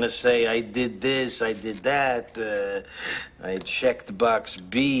chump gonna say I did this, I did that. I checked box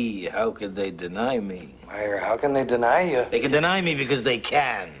B. How could they deny me? Meyer, how can they deny you? They can deny me because they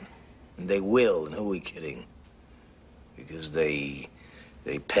can. And they will. And who are we kidding? Because they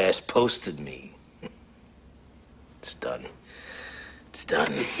pass-posted me. It's done. It's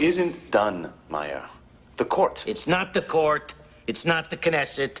done. It isn't done, Maya. The court. It's not the court. It's not the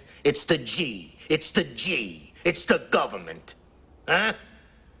Knesset. It's the G. It's the G. It's the government. Huh?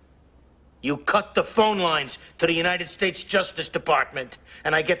 You cut the phone lines to the United States Justice Department,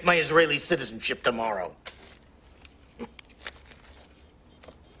 and I get my Israeli citizenship tomorrow.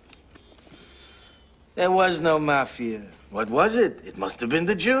 There was no mafia. What was it? It must have been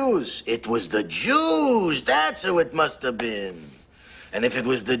the Jews. It was the Jews. That's who it must have been. And if it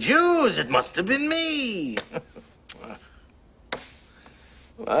was the Jews, it must have been me.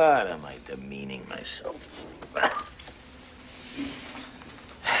 What am I demeaning myself?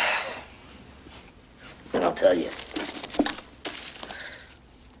 And I'll tell you,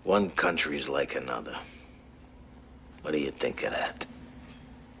 one country's like another. What do you think of that?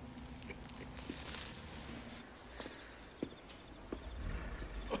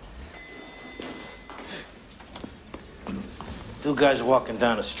 Two guys are walking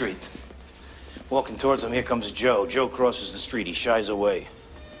down the street. Walking towards them, here comes Joe. Joe crosses the street. He shies away.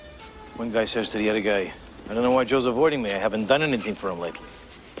 One guy says to the other guy, I don't know why Joe's avoiding me. I haven't done anything for him lately.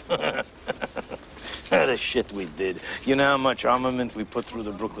 The shit we did. You know how much armament we put through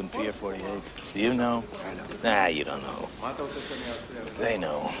the Brooklyn Pier 48? Do you know? I know. Nah, you don't know. They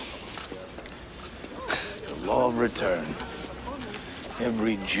know. The law of return.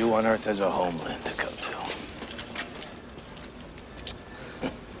 Every Jew on earth has a homeland to come to.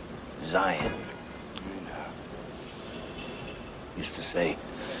 Zion. Used to say,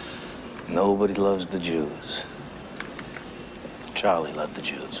 nobody loves the Jews. Charlie loved the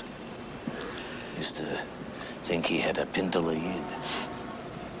Jews. Used to think he had a Pinto Yid.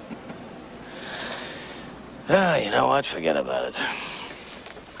 You know what? Forget about it.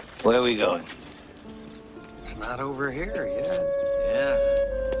 Where are we going? It's not over here yet. Yeah?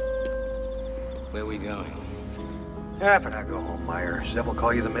 Where are we going? After I go home, Meyer. Zev will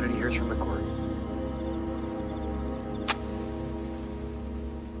call you the minute he hears from the court.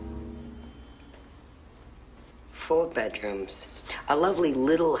 4 bedrooms. A lovely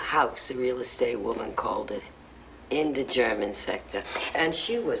little house, the real estate woman called it. In the German sector. And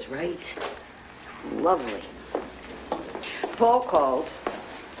she was right. Lovely. Paul called.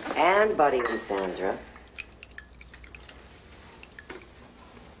 And Buddy and Sandra.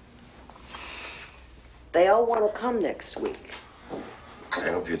 They all want to come next week. I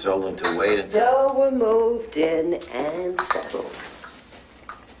hope you told them to wait until... So we're moved in and settled.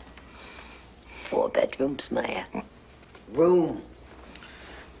 4 bedrooms, Maya. Room.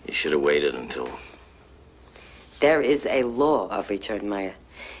 You should have waited until... There is a law of return, Maya.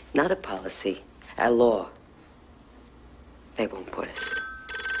 Not a policy, a law. They won't put it.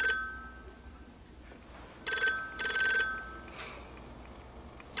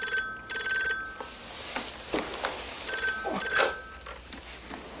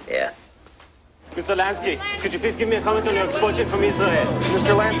 Yeah. Mr. Lansky, could you please give me a comment on your expulsion from Israel?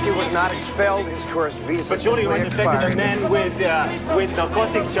 Mr. Lansky was not expelled. His tourist visa. But surely you want to affect a man with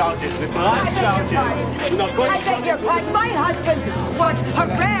narcotic charges, with drug charges, with narcotic I beg your pardon. My husband was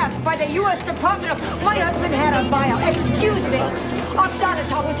harassed by the U.S. Department of... My husband had a vial, excuse me, of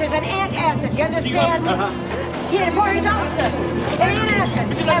Donatol, which is an antacid, you understand? He had bought his ulcer, an antacid,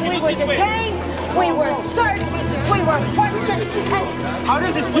 and we were detained, we were searched, we were questioned, and... How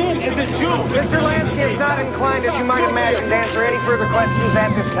does it feel as a Jew? Mr. Lansky is not inclined, as you might imagine, to answer any further questions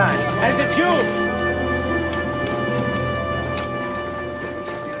at this time. As a Jew!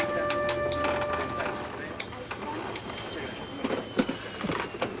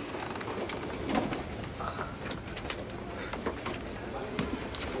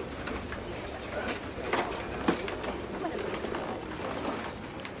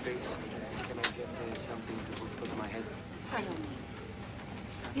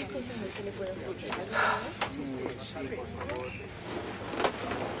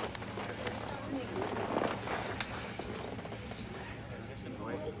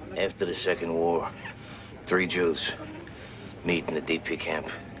 After the Second War, 3 Jews meet in the DP camp,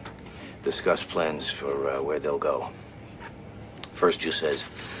 discuss plans for where they'll go. First Jew says,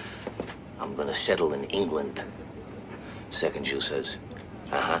 I'm gonna settle in England. Second Jew says,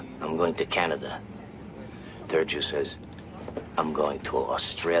 I'm going to Canada. Third Jew says, I'm going to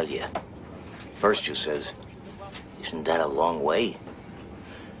Australia. First Jew says, isn't that a long way?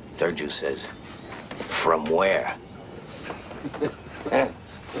 Third Jew says, from where?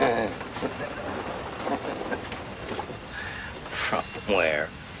 From where?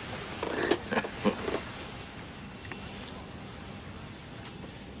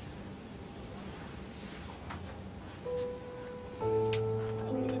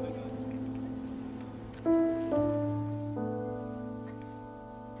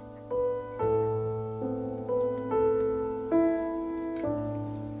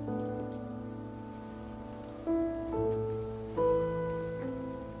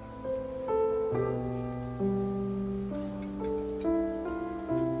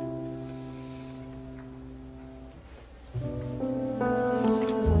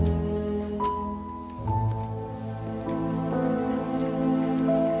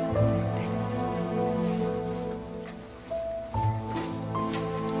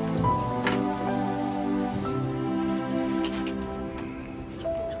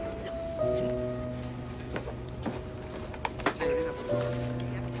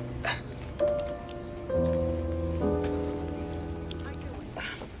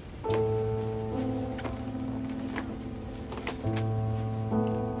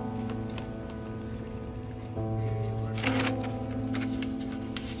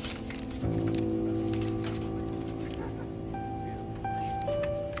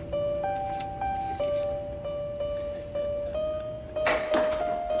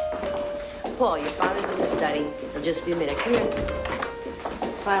 Paul, your father's in the study. He'll just be a minute. Come here.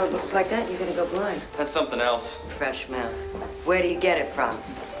 Pile of books like that, you're gonna go blind. That's something else. Fresh mouth. Where do you get it from?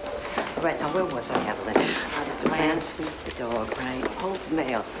 All right, now where was I, Evelyn? The plants, the dog, right? Hold the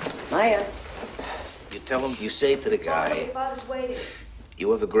mail. Maya. You tell him, you say to the guy, Your father's waiting.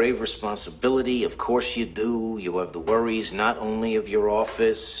 you have a grave responsibility. Of course you do. You have the worries not only of your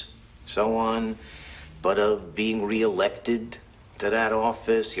office, so on, but of being reelected to that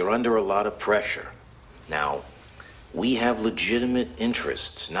office. You're under a lot of pressure. Now, we have legitimate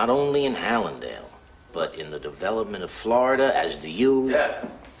interests, not only in Hallandale, but in the development of Florida, as do you. Dad.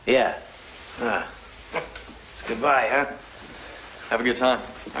 Yeah. It's goodbye, huh? Have a good time.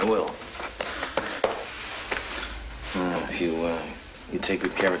 I will. If you take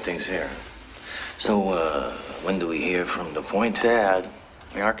good care of things here. So, when do we hear from the point? Dad,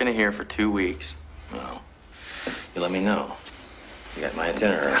 we aren't gonna hear for 2 weeks. Well, you let me know. You got my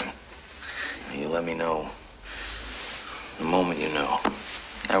itinerary. You let me know the moment you know.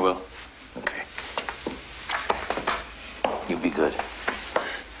 I will. Okay. You be good.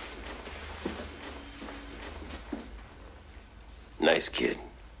 Nice kid.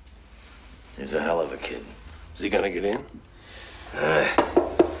 He's a hell of a kid. Is he gonna get in?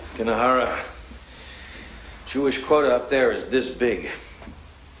 Kinahara. Jewish quota up there is this big.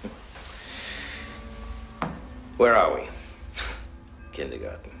 Where are we?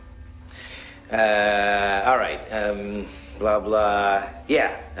 Kindergarten. All right. Blah, blah.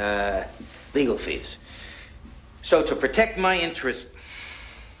 Yeah, legal fees. So to protect my interest...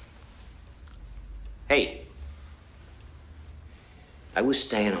 Hey, I was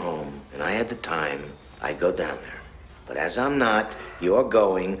staying home and I had the time, I'd go down there. But as I'm not, you're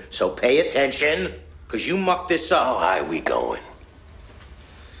going, so pay attention, because you mucked this up. How high we going?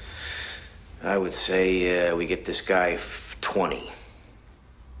 I would say we get this guy 20.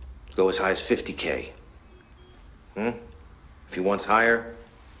 Go as high as 50K. If he wants higher,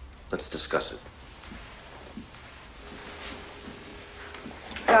 let's discuss it.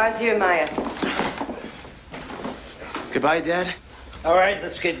 Car's here, Maya. Goodbye, Dad. All right,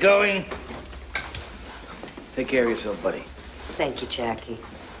 let's get going. Take care of yourself, buddy. Thank you, Jackie.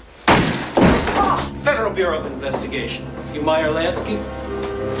 Federal Bureau of Investigation. You Meyer Lansky?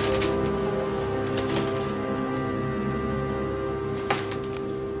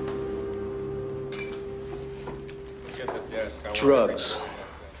 Drugs.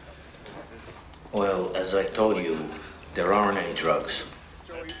 Well, as I told you, there aren't any drugs.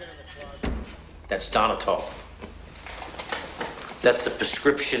 That's Donatol. That's a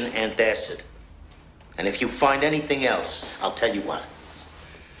prescription antacid. And if you find anything else, I'll tell you what.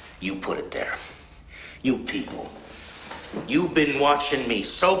 You put it there. You people. You've been watching me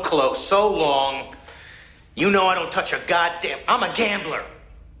so close, so long. You know I don't touch a goddamn... I'm a gambler.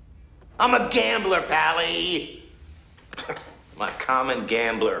 I'm a gambler, Pally. I'm a common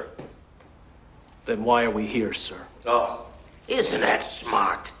gambler. Then why are we here, sir? Oh, isn't that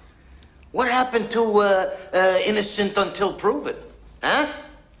smart? What happened to innocent until proven? Huh?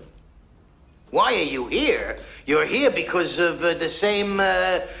 Why are you here? You're here because of the same,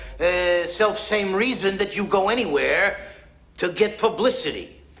 same reason that you go anywhere to get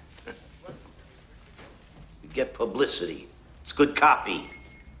publicity. You get publicity. It's good copy,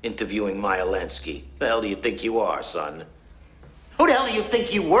 interviewing Maya Lansky. The hell do you think you are, son? Who the hell do you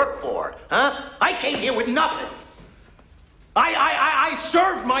think you work for, huh? I came here with nothing. I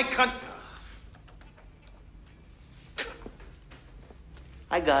served my country.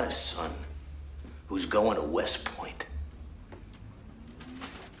 I got a son who's going to West Point.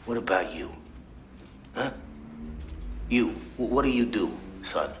 What about you? Huh? You, what do you do,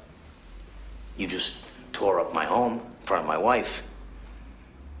 son? You just tore up my home in front of my wife.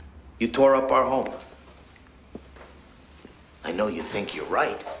 You tore up our home. I know you think you're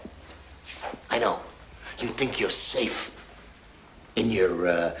right. I know. You think you're safe in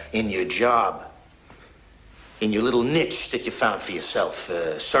your job. In your little niche that you found for yourself,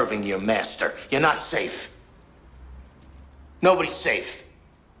 serving your master. You're not safe. Nobody's safe.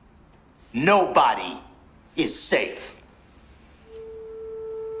 Nobody is safe.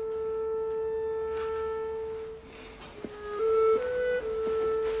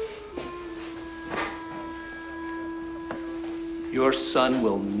 Your son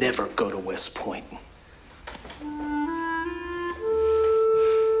will never go to West Point.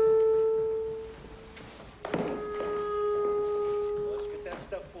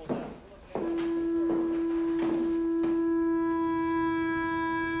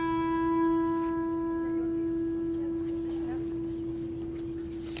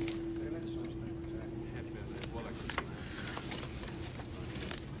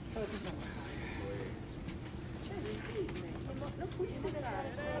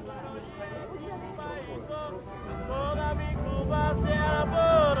 Toda mi Cuba se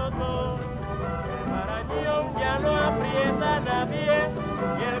alborotó. Para Unión ya no aprieta nadie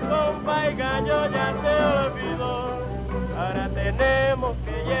y el compa y gallo ya se olvidó. Ahora tenemos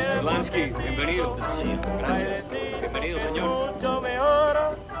que llevar. Mr. Lansky, bienvenido. Gracias. Bienvenido, señor. Mucho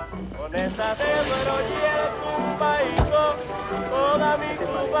mejor con esa de duero y el cumbaíto. Toda mi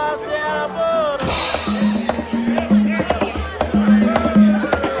Cuba se alborotó.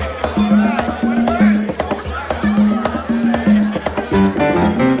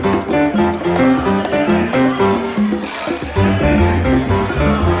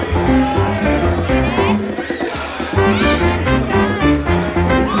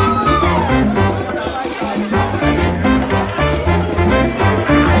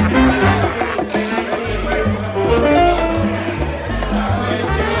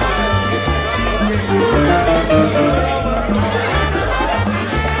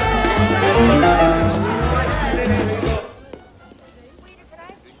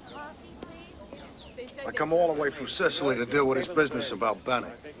 I come all the way from Sicily to deal with this business about Benny.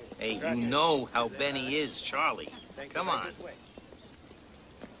 Hey, you know how Benny is, Charlie. Come on.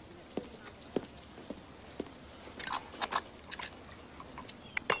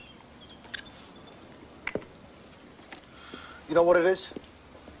 You know what it is?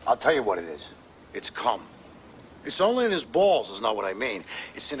 I'll tell you what it is. It's cum. It's only in his balls, is not what I mean.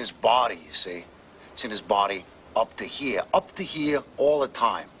 It's in his body, you see. It's in his body up to here all the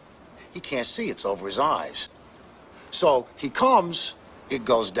time. He can't see, it's over his eyes. So he comes, it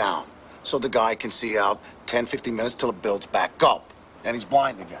goes down. So the guy can see out 10, 15 minutes till it builds back up. And he's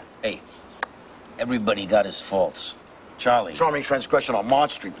blind again. Hey, everybody got his faults. Charlie. Charming transgression on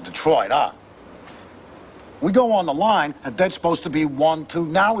Mott Street with Detroit, huh? We go on the line, and that's supposed to be 1, 2.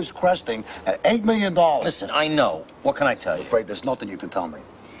 Now he's cresting at $8 million. Listen, I know. What can I tell you? I'm afraid there's nothing you can tell me.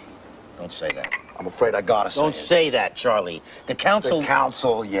 Don't say that. I'm afraid I gotta say Don't say that, Charlie. The council... The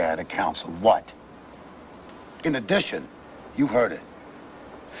council, yeah, the council. What? In addition, you heard it.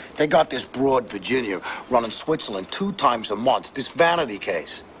 They got this broad Virginia running Switzerland 2 times a month, this vanity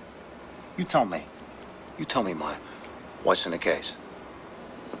case. You tell me, Maya, what's in the case?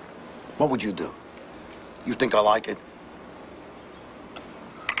 What would you do? You think I like it?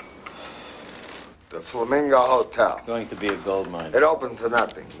 The Flamingo Hotel. Going to be a gold mine. It opened to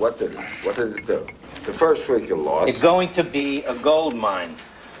nothing. What did it do? The first week you lost. It's going to be a gold mine.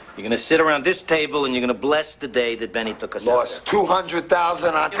 You're going to sit around this table and you're going to bless the day that Benny took us lost out. Lost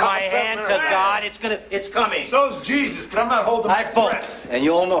 200,000 on top My of hand to God, it's coming. So's Jesus, but I'm not holding my breath. And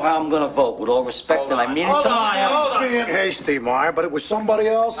you all know how I'm going to vote, with all respect, and I mean it to my I was being hasty, Meyer, but it was somebody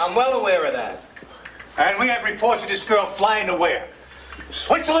else. I'm well aware of that. And we have reports of this girl flying to where?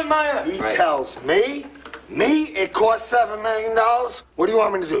 Switzerland, Meyer? He tells me it cost $7 million? What do you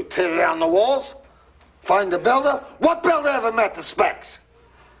want me to do, tear down the walls? Find the builder? What builder ever met the specs?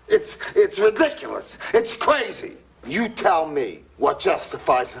 It's ridiculous. It's crazy. You tell me what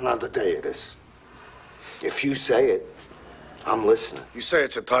justifies another day of this. If you say it, I'm listening. You say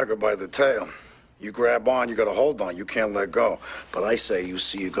it's a tiger by the tail. You grab on, you gotta hold on, you can't let go. But I say, you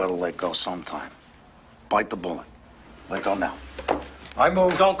see, you gotta let go sometime. Bite the bullet. Let go now. I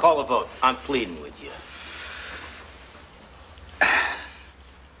move. Don't call a vote. I'm pleading with you.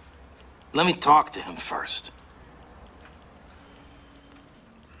 Let me talk to him first.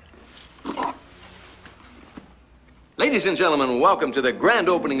 Ladies and gentlemen, welcome to the grand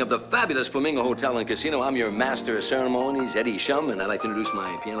opening of the fabulous Flamingo Hotel and Casino. I'm your master of ceremonies, Eddie Shum, and I'd like to introduce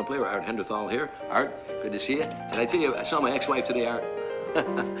my piano player, Art Henderthal here. Art, good to see you. Did I tell you I saw my ex-wife today, Art?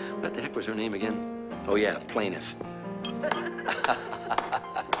 What the heck was her name again? Oh, yeah, Plaintiff.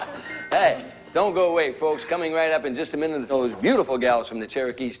 Hey, don't go away, folks. Coming right up in just a minute, those beautiful gals from the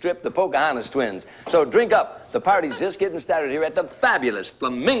Cherokee Strip, the Pocahontas twins. So drink up. The party's just getting started here at the fabulous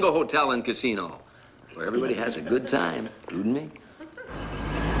Flamingo Hotel and Casino, where everybody has a good time, including me.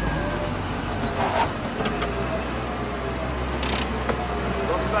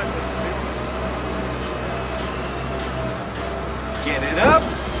 Welcome back, Mr. Steve. Get it up.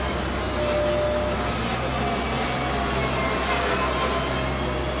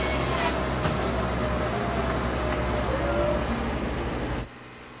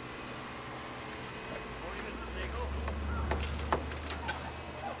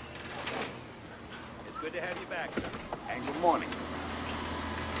 And good morning.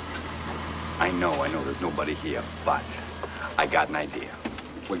 I know there's nobody here, but I got an idea.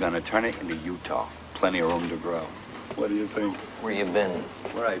 We're gonna turn it into Utah. Plenty of room to grow. What do you think? Where you been?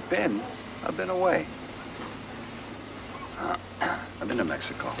 Where I've been? I've been away. I've been to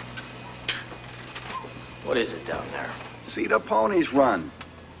Mexico. What is it down there? See the ponies run.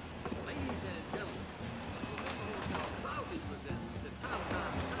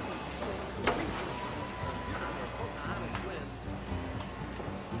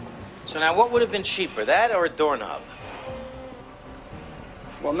 So now, what would have been cheaper, that or a doorknob?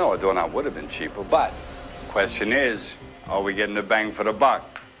 Well, no, a doorknob would have been cheaper, but question is, are we getting the bang for the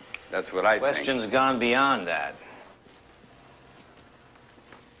buck? That's what I think. Question's gone beyond that.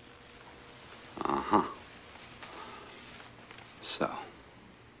 Uh-huh. So,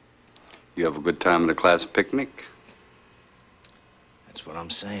 you have a good time at the class picnic? That's what I'm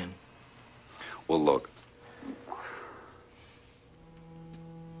saying. Well, look.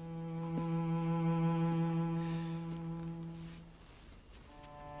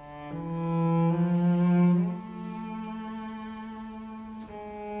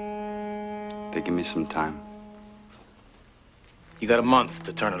 They give me some time. You got a month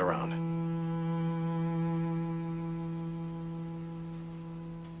to turn it around.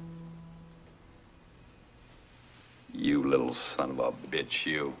 You little son of a bitch,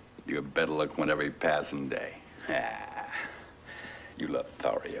 you. You have better luck with every passing day. Ah, you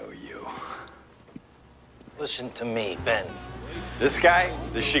Lothario, you. Listen to me, Ben. This guy,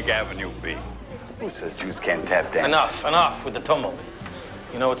 the Chic Avenue B. Who says Jews can't tap dance? Enough with the tumult.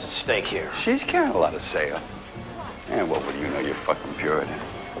 You know what's at stake here. She's got a lot to say. And what would you know, you fucking Puritan?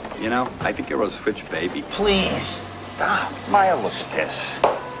 You know, I think you're a switch baby. Please, stop. Maya, look at this.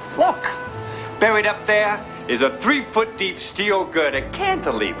 Look, buried up there is a 3-foot deep steel girder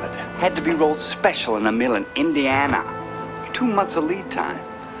cantilevered. Had to be rolled special in a mill in Indiana. 2 months of lead time.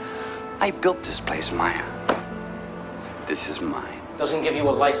 I built this place, Maya. This is mine. Doesn't give you a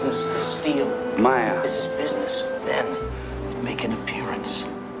license to steal. Maya. This is business. Ben, make an appearance.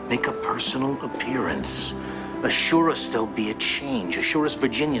 Make a personal appearance. Assure us there'll be a change. Assure us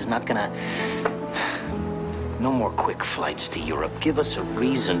Virginia's not gonna... No more quick flights to Europe. Give us a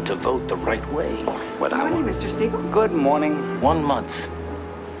reason to vote the right way. What Good morning, Mr. Siegel. Good morning. 1 month.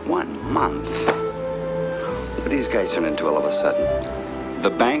 1 month? What these guys turn into all of a sudden? The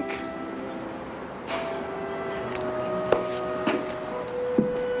bank?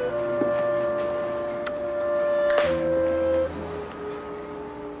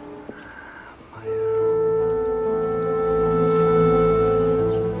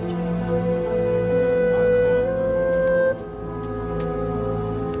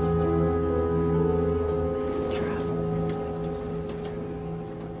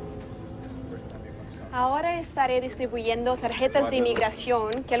 Ahora estaré distribuyendo tarjetas de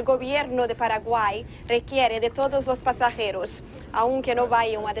inmigración que el gobierno de Paraguay requiere de todos los pasajeros, aunque no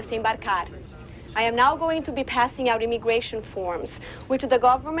vayan a desembarcar. I am now going to be passing out immigration forms, which the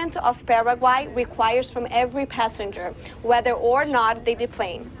government of Paraguay requires from every passenger, whether or not they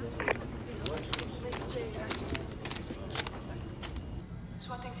deplane.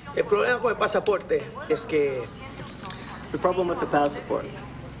 El problema con el pasaporte es que... The problem with the passport.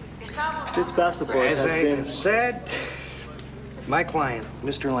 This passport As has I been... said, my client,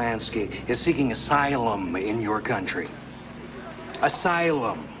 Mr. Lansky, is seeking asylum in your country.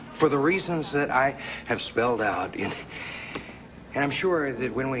 Asylum for the reasons that I have spelled out in... And I'm sure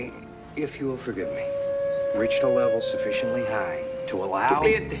that when we, if you will forgive me, reached a level sufficiently high to allow... Tu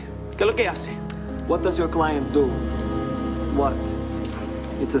cliente, ¿qué es lo que hace? What does your client do? What?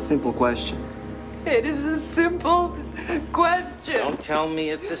 It's a simple question. It is a simple question. Don't tell me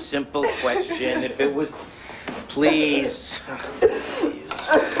it's a simple question. If it was... Please.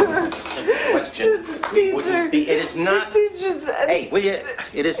 Simple question. Teacher, wouldn't be... It is not... The teacher said... Hey, will you...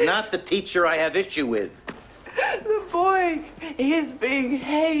 It is not the teacher I have issue with. The boy is being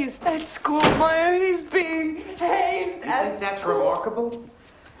hazed at school, Maya. He's being hazed at school. That's remarkable?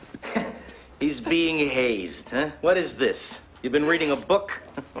 He's being hazed, huh? What is this? You've been reading a book?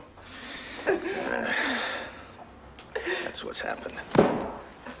 That's what's happened.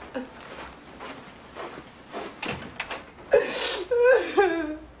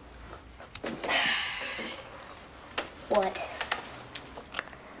 What?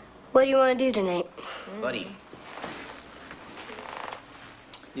 What do you want to do tonight? Buddy.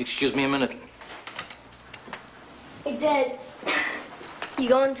 You excuse me a minute? Hey, Dad. You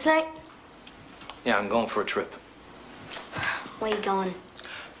going tonight? Yeah, I'm going for a trip. Where you going?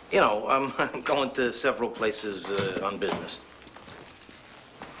 You know, I'm going to several places on business.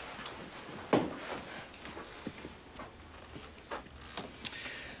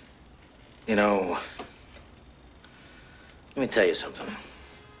 You know, let me tell you something.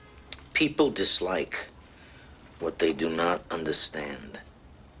 People dislike what they do not understand.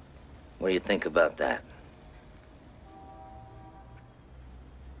 What do you think about that?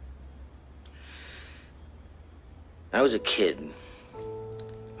 I was a kid.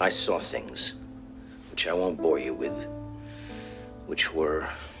 I saw things, which I won't bore you with, which were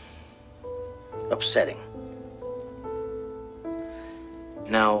upsetting.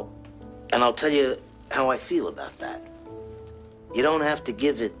 Now, And I'll tell you how I feel about that. You don't have to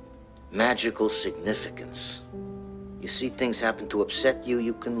give it magical significance. You see things happen to upset you,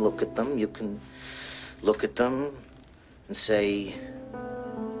 you can look at them. You can look at them and say,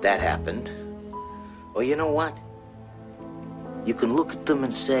 that happened. Or you know what? You can look at them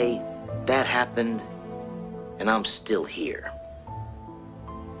and say, that happened, and I'm still here.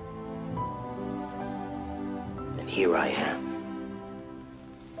 And here I am.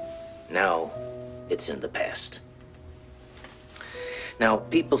 Now, it's in the past. Now,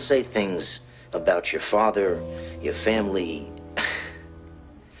 people say things about your father, your family.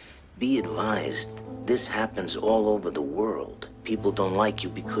 Be advised, this happens all over the world. People don't like you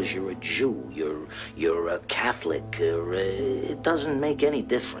because you're a Jew, you're a Catholic, or it doesn't make any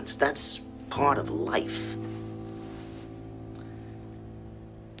difference. That's part of life.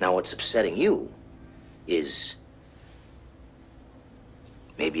 Now, what's upsetting you is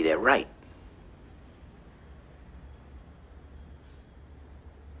maybe they're right.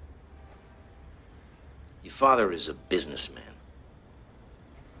 Your father is a businessman.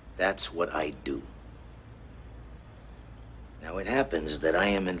 That's what I do. Now, it happens that I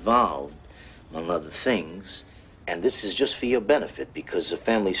am involved, among other things, and this is just for your benefit because the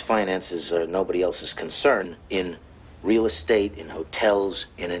family's finances are nobody else's concern, in real estate, in hotels,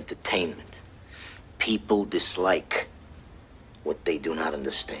 in entertainment. People dislike what they do not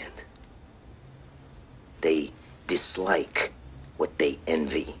understand. They dislike what they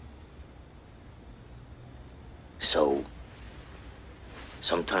envy. So,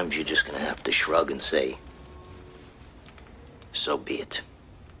 sometimes you're just gonna have to shrug and say, so be it.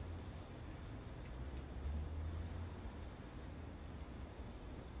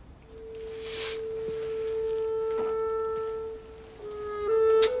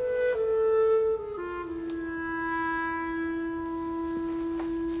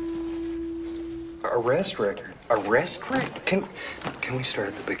 Arrest record. Arrest record? Can we start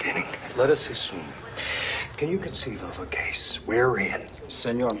at the beginning? Let us assume. Can you conceive of a case wherein...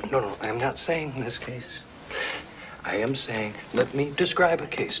 Senor. No, I'm not saying this case. I am saying, let me describe a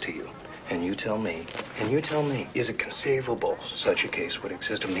case to you. And you tell me, is it conceivable such a case would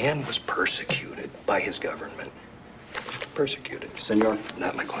exist? A man was persecuted by his government. Persecuted. Senor.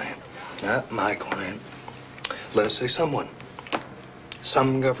 Not my client. Not my client. Let us say someone.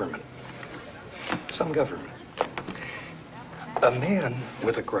 Some government. Some government. A man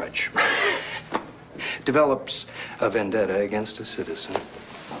with a grudge develops a vendetta against a citizen.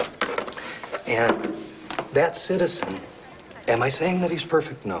 And that citizen, am I saying that he's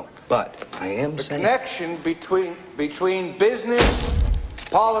perfect? No. But I am saying... The connection between business,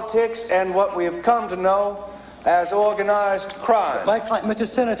 politics, and what we have come to know as organized crime. My client, Mr.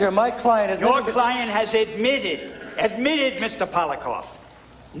 Senator, my client has... Your client has admitted, Mr. Polikoff,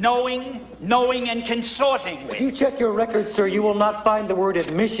 knowing and consorting with. If you check your records, sir, you will not find the word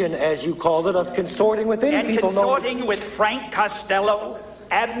admission, as you called it, of consorting with any people. And consorting with Frank Costello,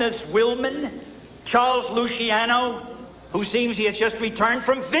 Agnes Willman, Charles Luciano, who seems he has just returned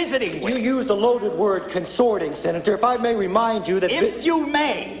from visiting with. You used the loaded word consorting, Senator. If I may remind you that... If you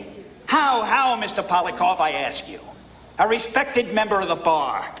may. How, Mr. Polikoff, I ask you? A respected member of the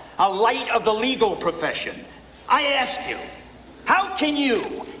bar, a light of the legal profession. I ask you, how can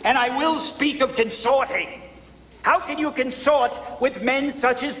you, and I will speak of consorting, how can you consort with men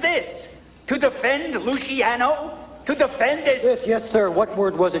such as this? To defend Luciano? To defend this... Yes, sir. What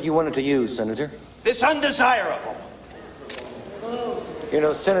word was it you wanted to use, Senator? This undesirable. You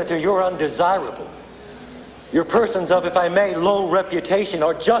know, Senator, you're undesirable. Your persons of, if I may, low reputation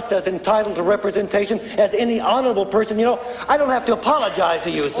are just as entitled to representation as any honorable person. You know, I don't have to apologize to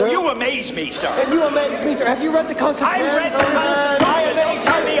you, sir. Oh, you amaze me, sir. And you amaze me, sir. Have you read the Constitution? I read the Constitution. Don't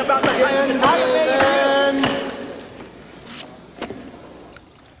tell me about the Constitution.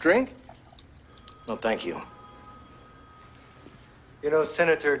 Drink? No, thank you. You know,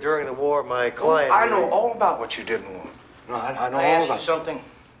 Senator, during the war, my client... I know all about what you did in the war. No, I know Can I all ask about you something?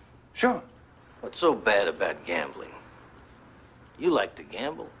 Sure. What's so bad about gambling? You like to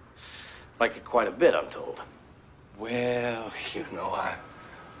gamble. Like it quite a bit, I'm told. Well, you know, I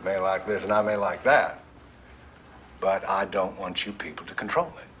may like this and I may like that. But I don't want you people to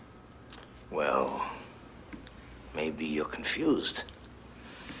control it. Well, maybe you're confused.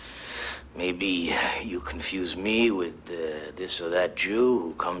 Maybe you confuse me with this or that Jew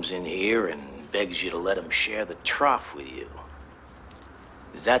who comes in here and begs you to let him share the trough with you.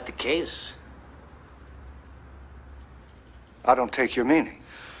 Is that the case? I don't take your meaning.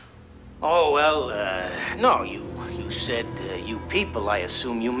 Oh, well, no, you said you people. I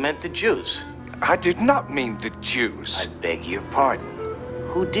assume you meant the Jews. I did not mean the Jews. I beg your pardon.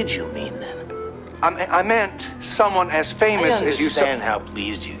 Who did you mean then? I meant someone as famous I as you. understand how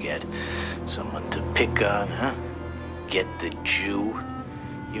pleased you get. Someone to pick on, huh? Get the Jew?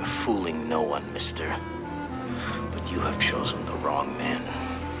 You're fooling no one, mister. But you have chosen the wrong man.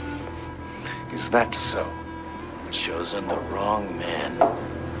 Is that so? Chosen the wrong man.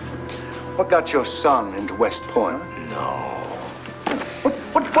 What got your son into West Point? No.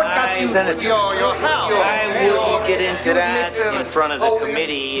 What got you? Senator, Your house. I wouldn't get into that in front of the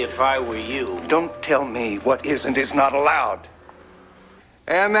committee if I were you. Don't tell me what is and is not allowed.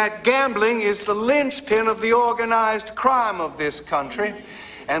 And that gambling is the linchpin of the organized crime of this country,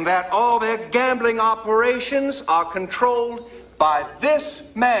 and that all their gambling operations are controlled by this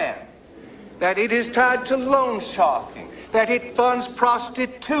man, that it is tied to loan sharking, that it funds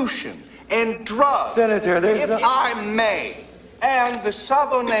prostitution and drugs. Senator, there's if I may, and the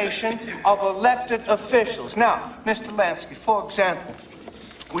subordination of elected officials. Now, Mr. Lansky, for example,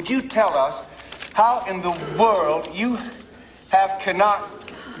 would you tell us how in the world you cannot...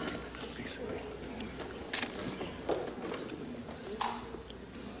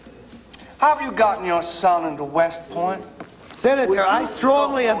 How have you gotten your son into West Point? Senator, I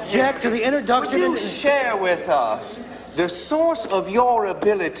strongly object to the introduction... Would you share with us the source of your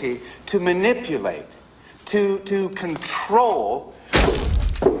ability to manipulate, to control...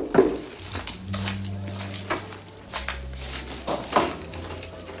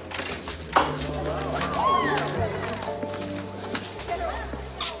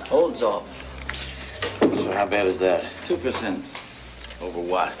 Holds off. So how bad is that? 2%. Over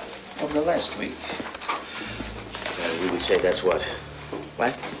what? Over the last week. We would say that's what?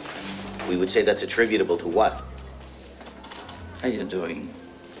 What? We would say that's attributable to what? How you doing?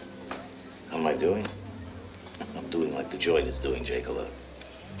 How am I doing? I'm doing like the joint is doing, Jacola.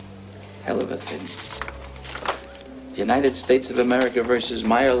 Hell of a thing. United States of America versus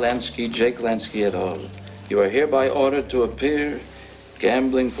Meyer Lansky, Jake Lansky et al. You are hereby ordered to appear.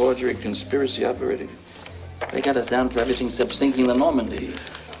 Gambling, forgery, conspiracy operating. They got us down for everything except sinking the Normandy.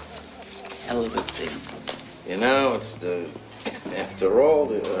 Hell of a thing. You know, it's the... After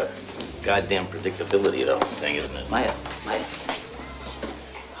all, it's the goddamn predictability of the whole thing, isn't it? Meyer.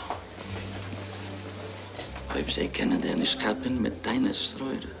 Ob sie können dir nicht kappen mit deiner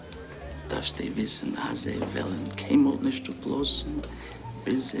Freude, darfst du wissen, dass sie wollen keinmal nicht zu bloßen,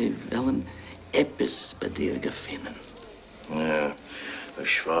 bis sie wollen etwas bei dir gefunden. Yeah, a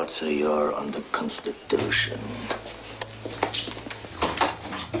schwarze Jahr on the Constitution.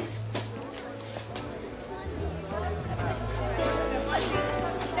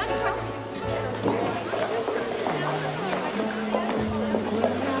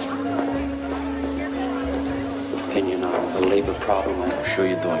 Opinion on the labor problem. I'm sure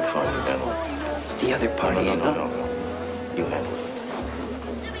you're doing fine. You handle it. The other party, No. You handle it.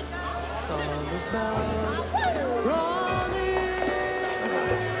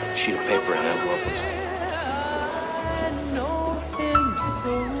 Sheet of paper and envelope.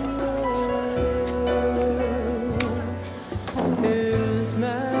 His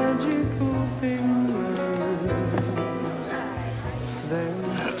magical fingers, their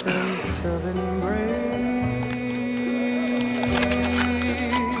sense of embrace,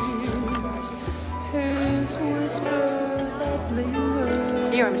 his whisper that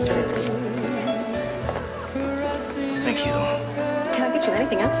lingers. Here, Mr. Lansky. Thank you. Can I get you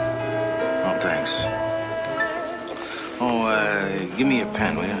anything else? Oh, thanks. Oh, give me a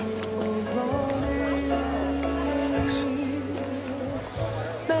pen, will you? Thanks.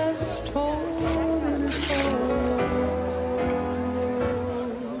 Best told in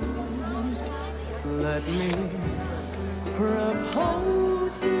closed. Let me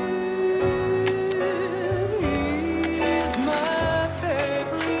propose him. He's my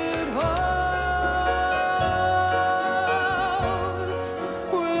favorite horse.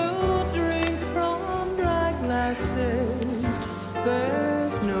 We'll drink from dry glasses.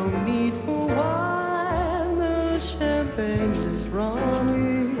 There's no need for wine. The champagne is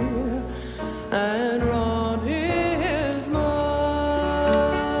Ronnie, and Ronnie is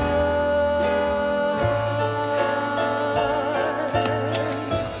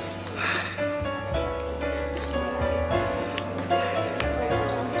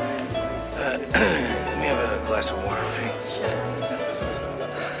Let me have a glass of water, okay?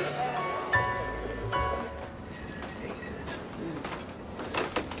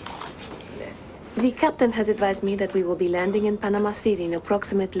 The captain has advised me that we will be landing in Panama City in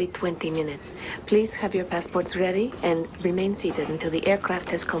approximately 20 minutes. Please have your passports ready and remain seated until the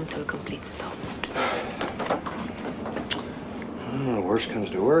aircraft has come to a complete stop. Worst comes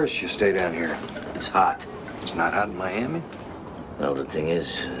to worst, you stay down here. It's hot. It's not hot in Miami? Well, the thing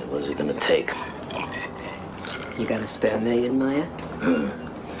is, what's it gonna take? You got a spare million, Maya?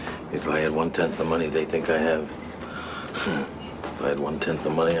 If I had 1/10 the money they think I have. If I had 1/10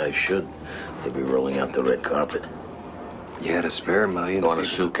 the money I should, they'd be rolling out the red carpet. You had a spare million. Want to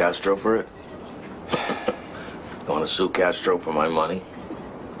sue Castro for it? Want to sue Castro for my money?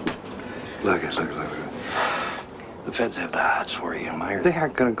 Look. The feds have the hots for you, Meyer. They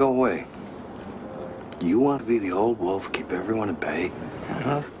aren't gonna go away. You want to be the old wolf, keep everyone at bay. You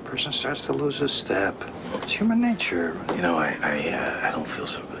know, the person starts to lose his step. It's human nature. You know, I don't feel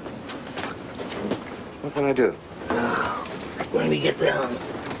so good. What can I do? When we get down,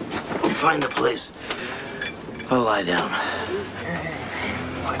 we'll find a place. I'll lie down.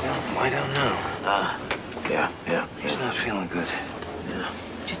 Lie down now. Yeah. He's not feeling good. Yeah.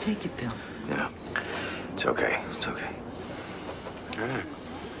 Did you take your pill? Yeah. It's okay. All right.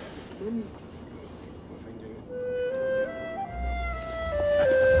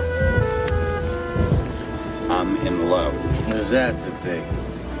 I'm in love. Is that the thing?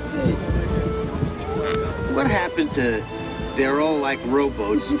 Hey. What happened to they're all like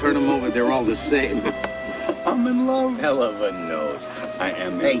rowboats? Turn them over, they're all the same. I'm in love. Hell of a note. I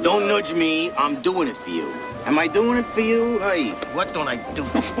am in Hey, don't love. nudge me. I'm doing it for you. Am I doing it for you? Hey, what don't I do?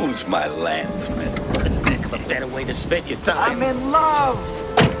 Who's my landsman? Couldn't think of a better way to spend your time. I'm in love.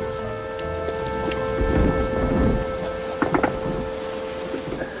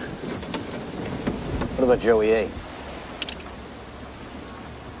 What about Joey A?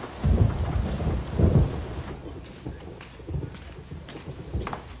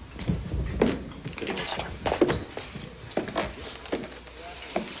 Good evening, sir.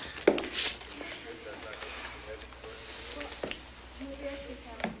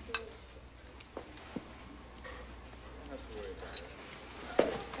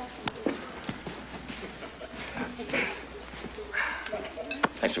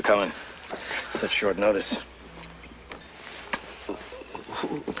 Thanks for coming. Such short notice.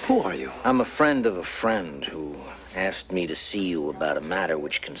 Who are you? I'm a friend of a friend who asked me to see you about a matter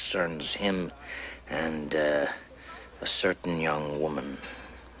which concerns him and a certain young woman.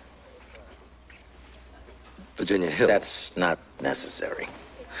 Virginia Hill. That's not necessary.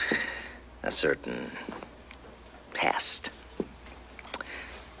 A certain past.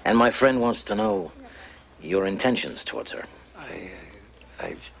 And my friend wants to know your intentions towards her.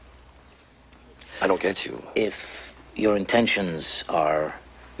 I don't get you. If your intentions are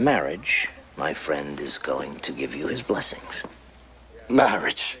marriage, my friend is going to give you his blessings.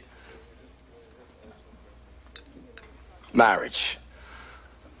 Marriage. Marriage.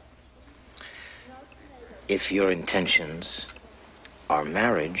 If your intentions are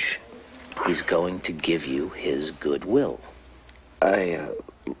marriage, he's going to give you his goodwill.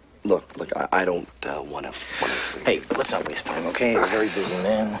 Look, I don't want to... Hey, let's not waste time, okay? You're a very busy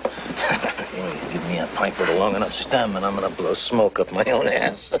man. Give me a pipe with a long enough stem and I'm gonna blow smoke up my own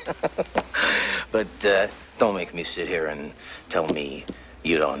ass. But don't make me sit here and tell me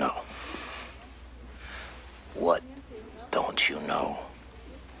you don't know. What don't you know?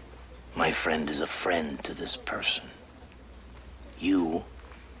 My friend is a friend to this person. You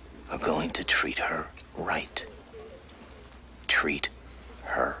are going to treat her right. Treat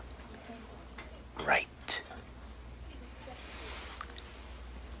her right.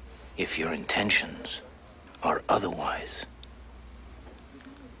 If your intentions are otherwise,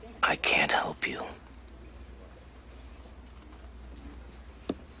 I can't help you.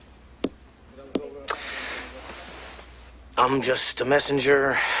 I'm just a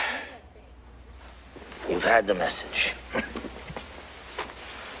messenger. You've had the message.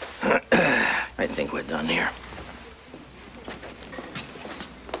 I think we're done here.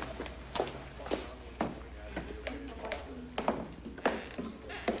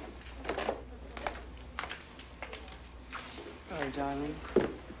 Hi, darling.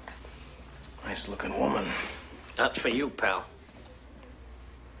 Nice looking woman. That's for you, pal.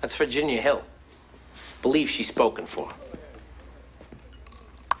 That's Virginia Hill. Believe she's spoken for.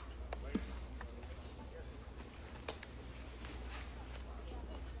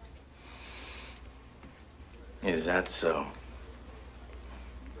 Is that so?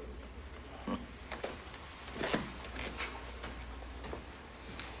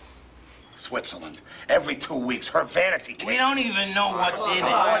 Switzerland. Every 2 weeks, her vanity case. We don't even know what's in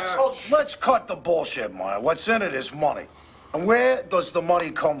it. Let's cut the bullshit, Maya. What's in it is money. And where does the money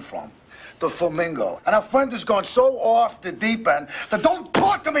come from? The Flamingo. And our friend has gone so off the deep end that don't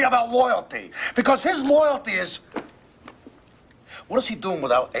talk to me about loyalty. Because his loyalty is... What is he doing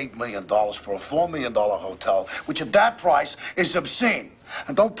without $8 million for a $4 million hotel, which at that price is obscene?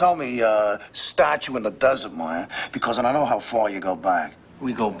 And don't tell me statue in the desert, Maya, because I know how far you go back.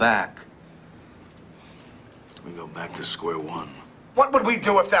 We go back. We go back to square one. What would we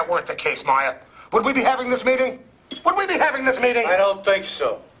do if that weren't the case, Maya? Would we be having this meeting? Would we be having this meeting? I don't think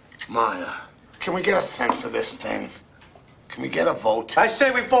so. Maya, can we get a sense of this thing? Can we get a vote? I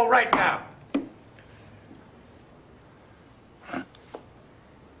say we vote right now. Huh?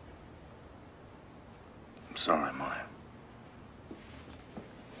 I'm sorry, Maya.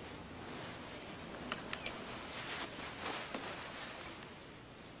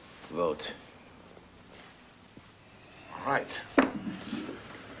 Vote. All right.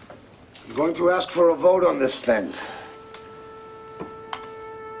 I'm going to ask for a vote on this thing.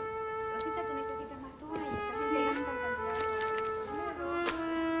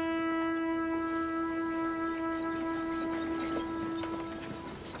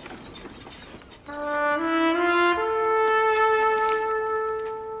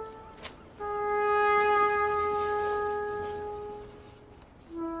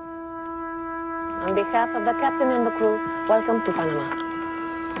 On behalf of the captain and the crew, welcome to Panama.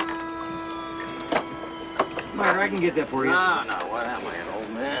 Myra, I can get that for you. No, what am I, an old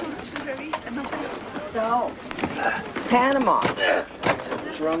man? So, Panama.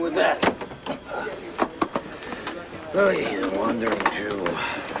 What's wrong with that? Oh, he's a wandering Jew.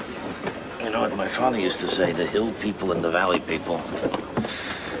 You know what my father used to say, the hill people and the valley people.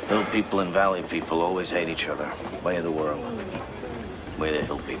 Hill people and valley people always hate each other. Way of the world. Way of the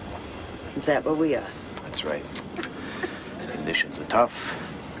hill people. Is that what we are? That's right. Conditions are tough.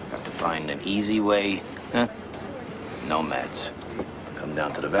 Got to find an easy way. Huh? Nomads. Come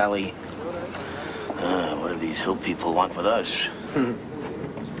down to the valley. What do these hill people want with us?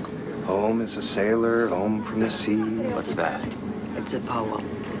 Home is a sailor, home from the sea. What's that? It's a poem.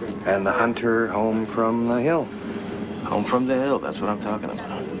 And the hunter, home from the hill. Home from the hill, that's what I'm talking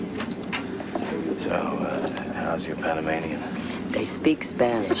about. So, how's your Panamanian? They speak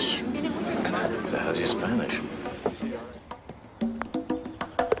Spanish. So how's your Spanish?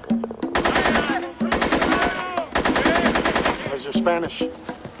 How's your Spanish?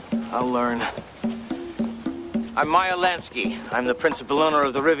 I'll learn. I'm Maya Lansky. I'm the principal owner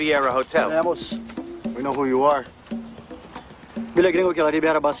of the Riviera Hotel. Vamos. We know who you are. Dile gringo que la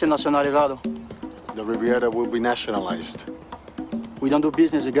Riviera va a ser nacionalizado. The Riviera will be nationalized. We don't do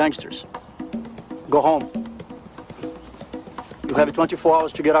business with gangsters. Go home. You have 24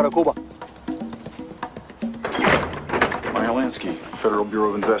 hours to get out of Cuba. Maya Lansky, Federal Bureau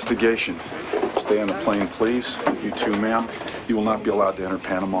of Investigation. Stay on the plane, please. You too, ma'am. You will not be allowed to enter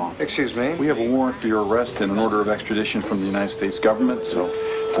Panama. Excuse me? We have a warrant for your arrest and an order of extradition from the United States government, so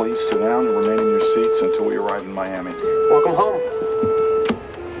please sit down and remain in your seats until we arrive in Miami. Welcome home.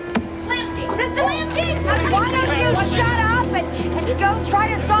 Lansky! Mr. Lansky! Why don't you shut up and go try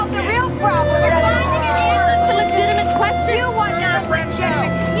to solve the real problem? You're finding an answers to legitimate questions. You are not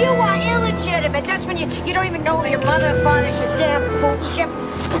legitimate. You are illegitimate. That's when you don't even know who your mother and father's, your damn bullshit.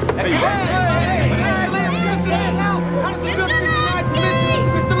 Hey,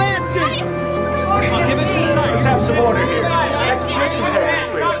 Mr. Lansky! Give us some time. Let's have some order here. Extradition hearings,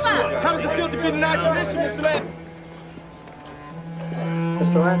 please. How does it feel to be denied permission, Mr. Lansky?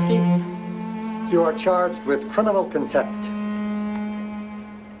 Mr. Lansky, you are charged with criminal contempt.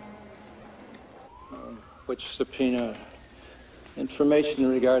 Which subpoena information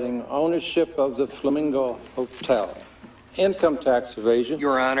regarding ownership of the Flamingo Hotel, income tax evasion,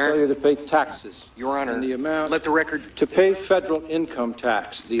 Your Honor, failure to pay taxes, Your Honor, and the amount let the record to pay federal income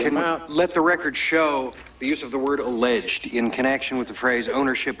tax, the amount. Let the record show the use of the word alleged in connection with the phrase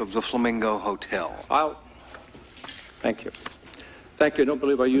ownership of the Flamingo Hotel. Thank you. Thank you. I don't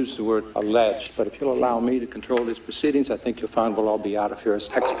believe I used the word alleged, but if you'll allow me to control these proceedings, I think you'll find we'll all be out of here as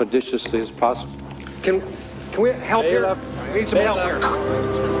expeditiously as possible. Can we help here? We need some help here.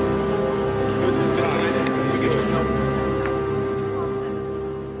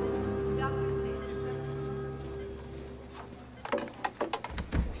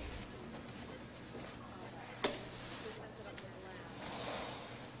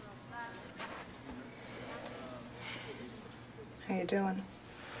 How you doing?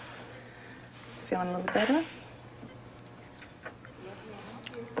 Feeling a little better?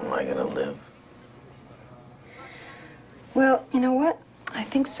 Am I gonna live? Well, you know what? I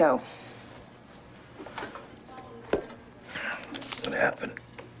think so. What happened?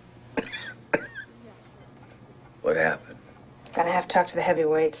 What happened? Gonna have to talk to the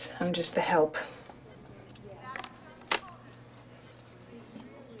heavyweights. I'm just the help.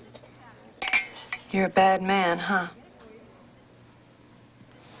 You're a bad man, huh?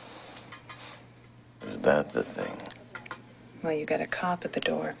 that the thing? Well, you got a cop at the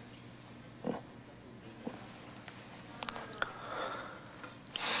door.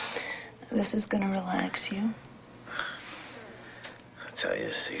 This is gonna relax you. I'll tell you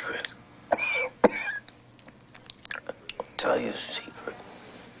a secret. I'll tell you a secret.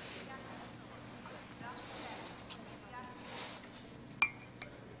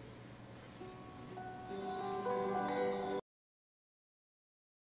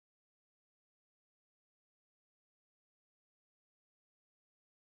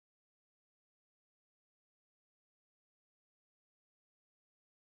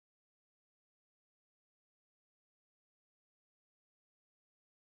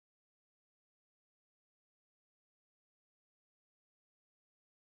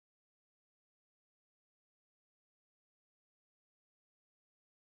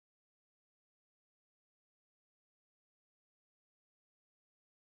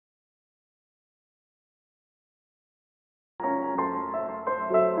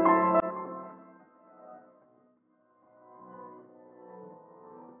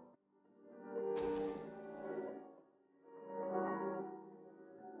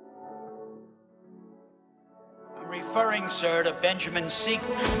 Referring, sir, to Benjamin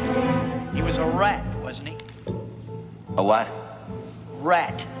Siegel. He was a rat, wasn't he? A what?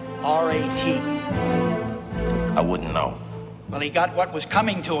 Rat. R-A-T. I wouldn't know. Well, he got what was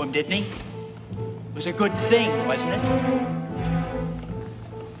coming to him, didn't he? It was a good thing, wasn't it?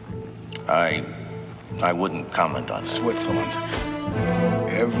 I wouldn't comment on it. Switzerland.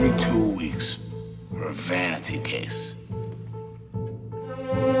 Every 2 weeks for a vanity case.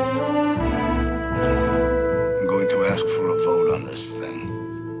 I'm going to ask for a vote on this thing.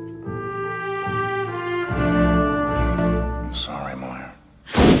 I'm sorry, Moyer.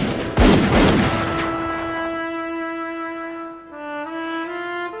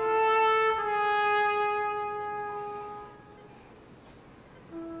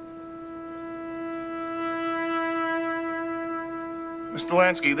 Mr.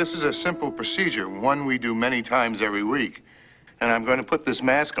 Lansky, this is a simple procedure, one we do many times every week. And I'm going to put this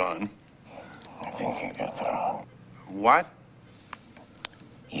mask on. I think you got the wrong... What?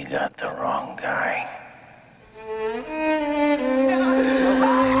 You got the wrong guy.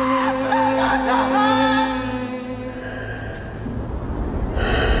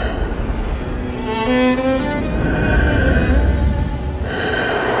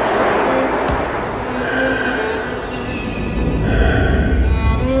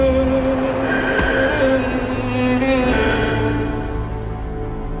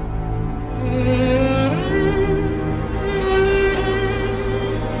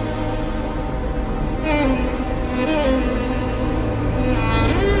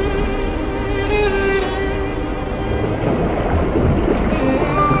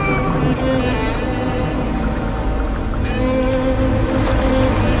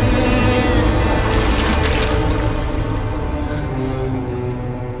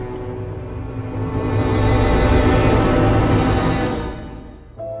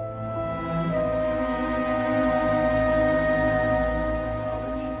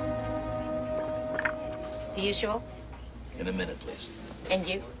 The usual? In a minute, please. And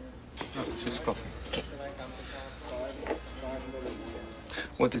you? No, just coffee. Okay.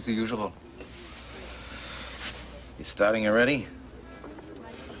 What is the usual? You starting already?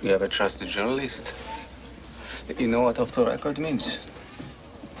 You ever trust a journalist? You know what off the record means?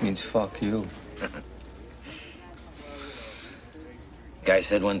 It means fuck you. Guy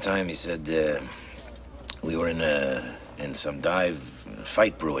said one time, he said, we were in some dive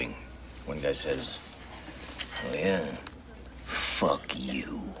fight brewing. One guy says, oh yeah, fuck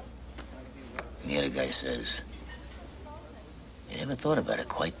you. And the other guy says, I never thought about it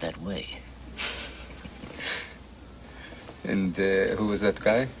quite that way. And who was that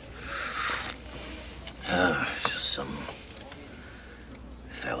guy? Just some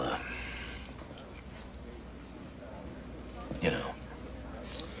fella. You know.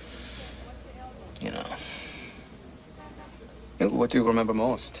 What do you remember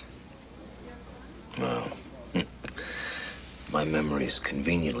most? Well, my memory's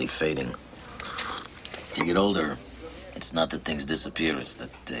conveniently fading. As you get older, it's not that things disappear, it's that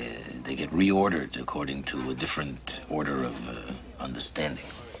they get reordered according to a different order of understanding.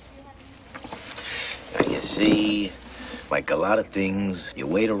 Now, you see, like a lot of things, you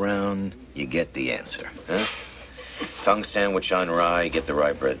wait around, you get the answer, huh? Tongue sandwich on rye, get the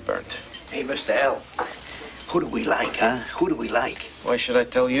rye bread burnt. Hey, Mr. L, who do we like, huh? Who do we like? Why should I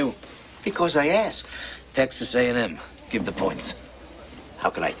tell you? Because I asked. Texas A&M. Give the points. How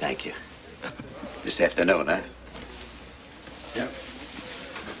can I thank you? This afternoon, huh? Yep.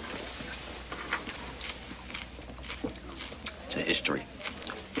 history.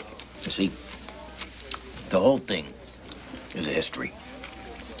 You see, the whole thing is a history.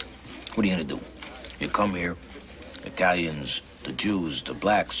 What are you gonna do? You come here, Italians, the Jews, the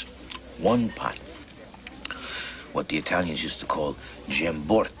blacks, one pot. What the Italians used to call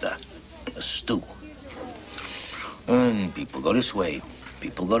giamborta, a stew. And people go this way,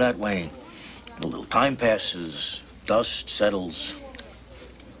 people go that way. A little time passes, dust settles,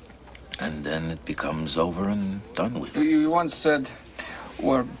 and then it becomes over and done with. You once said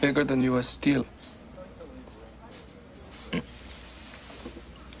we're bigger than U.S. Steel.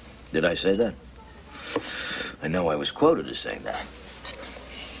 Did I say that? I know I was quoted as saying that.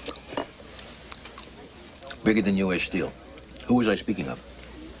 Bigger than U.S. Steel. Who was I speaking of?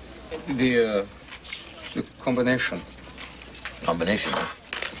 The combination. Combination, huh?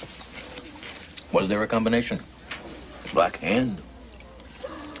 Was there a combination? Black Hand?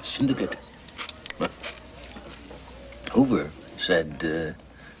 Syndicate? Hoover said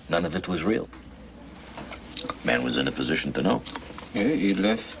none of it was real. Man was in a position to know. Yeah, he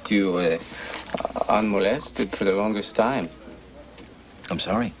left you unmolested for the longest time. I'm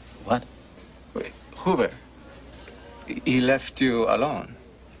sorry, what? Wait, Hoover. He left you alone.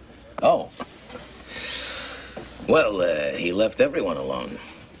 Oh. Well, he left everyone alone.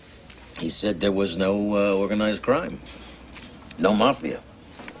 He said there was no organized crime. No mafia.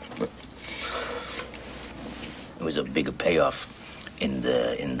 There was a bigger payoff in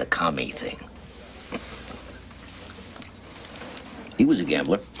the commie thing. He was a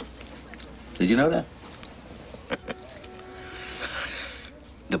gambler. Did you know that?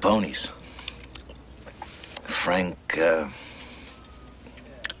 The ponies. Frank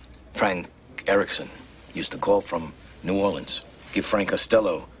Erickson used to call from New Orleans. Give Frank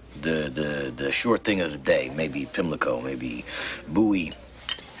Costello the sure thing of the day. Maybe Pimlico, maybe Bowie.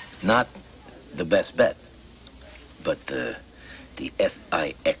 Not the best bet, but the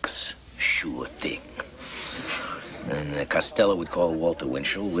FIX sure thing. And Costello would call Walter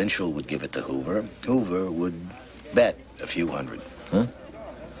Winchell. Winchell would give it to Hoover. Hoover would bet a few hundred. Huh?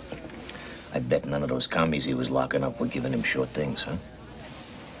 I bet none of those commies he was locking up were giving him short things, huh?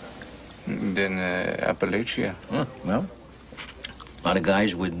 Then Appalachia. Huh, well, a lot of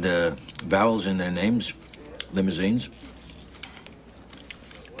guys with vowels in their names, limousines,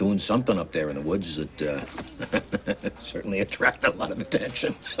 doing something up there in the woods that certainly attract a lot of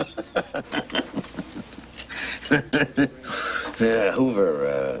attention. Yeah,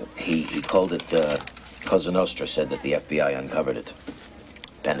 Hoover, he called it, Cosa Nostra said that the FBI uncovered it,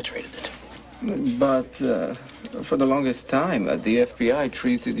 penetrated it. But for the longest time, the FBI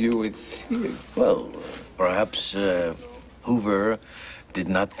treated you with... Well, perhaps Hoover did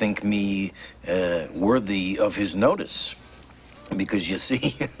not think me worthy of his notice. Because, you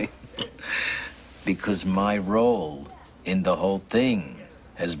see, because my role in the whole thing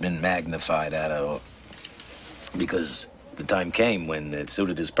has been magnified out of... Because the time came when it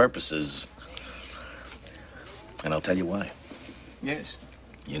suited his purposes. And I'll tell you why. Yes.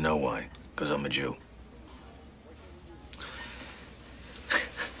 You know why. Because I'm a Jew.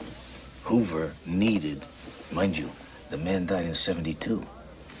 Hoover needed, mind you, the man died in '72.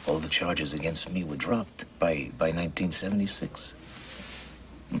 All the charges against me were dropped by 1976.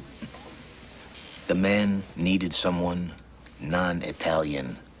 The man needed someone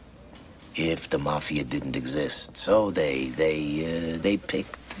non-Italian if the Mafia didn't exist. So they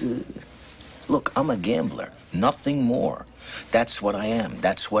picked... Look, I'm a gambler, nothing more. That's what I am.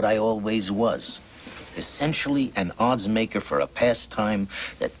 That's what I always was. Essentially an odds maker for a pastime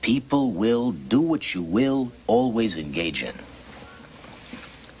that people will do what you will, always engage in.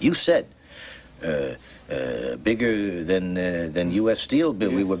 You said bigger than U.S. Steel,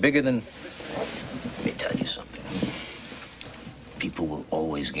 Bill. Yes. We were bigger than... Let me tell you something. People will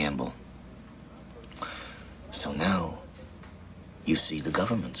always gamble. So now you see the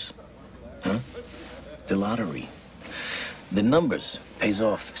governments, huh? The lottery. The numbers pays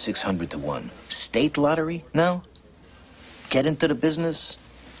off 600 to 1. State lottery now? Get into the business.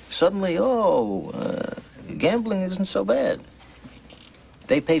 Suddenly, gambling isn't so bad.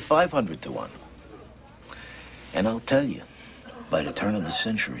 They pay 500 to 1. And I'll tell you, by the turn of the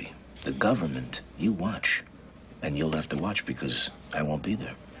century, the government, you watch. And you'll have to watch because I won't be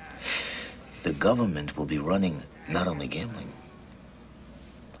there. The government will be running not only gambling,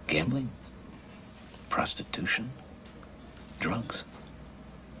 prostitution, drugs.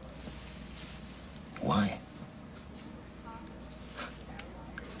 Why?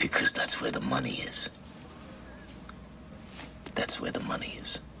 Because that's where the money is. That's where the money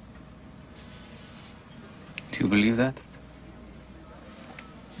is. Do you believe that?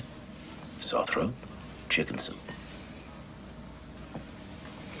 Sore throat, chicken soup.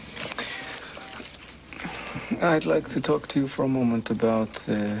 I'd like to talk to you for a moment about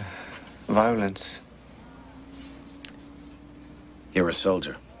violence. You're a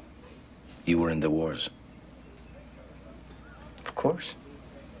soldier. You were in the wars. Of course.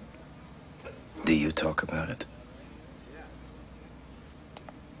 Do you talk about it?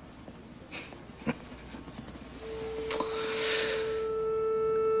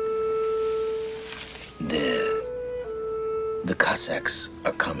 The Cossacks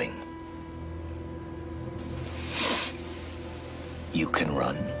are coming. You can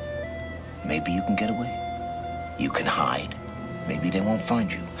run. Maybe you can get away. You can hide. Maybe they won't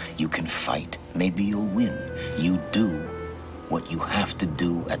find you. You can fight. Maybe you'll win. You do what you have to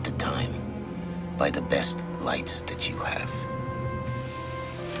do at the time by the best lights that you have.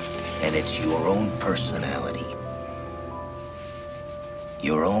 And it's your own personality,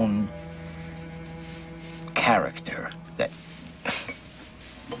 your own character that,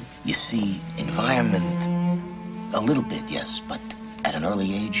 you see, environment, a little bit, yes, but at an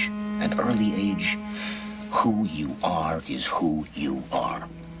early age, who you are is who you are.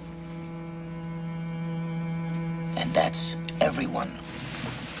 And that's everyone.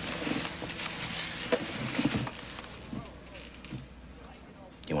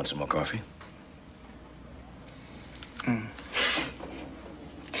 You want some more coffee?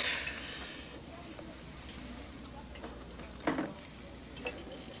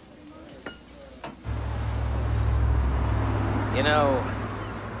 You know,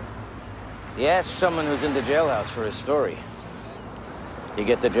 you ask someone who's in the jailhouse for his story, you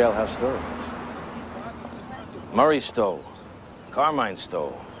get the jailhouse story. Murray stole, Carmine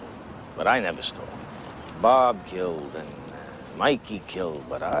stole, but I never stole. Bob killed and Mikey killed,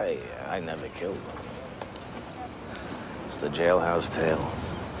 but I never killed. It's the jailhouse tale.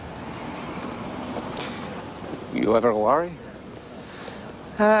 You ever worry?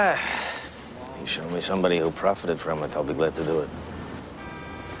 You show me somebody who profited from it, I'll be glad to do it.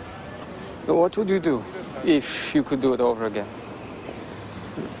 What would you do if you could do it over again?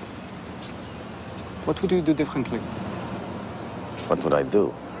 What would you do differently? What would I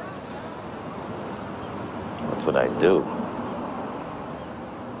do? What would I do?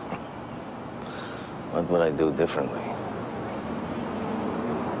 What would I do differently?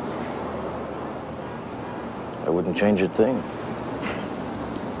 I wouldn't change a thing.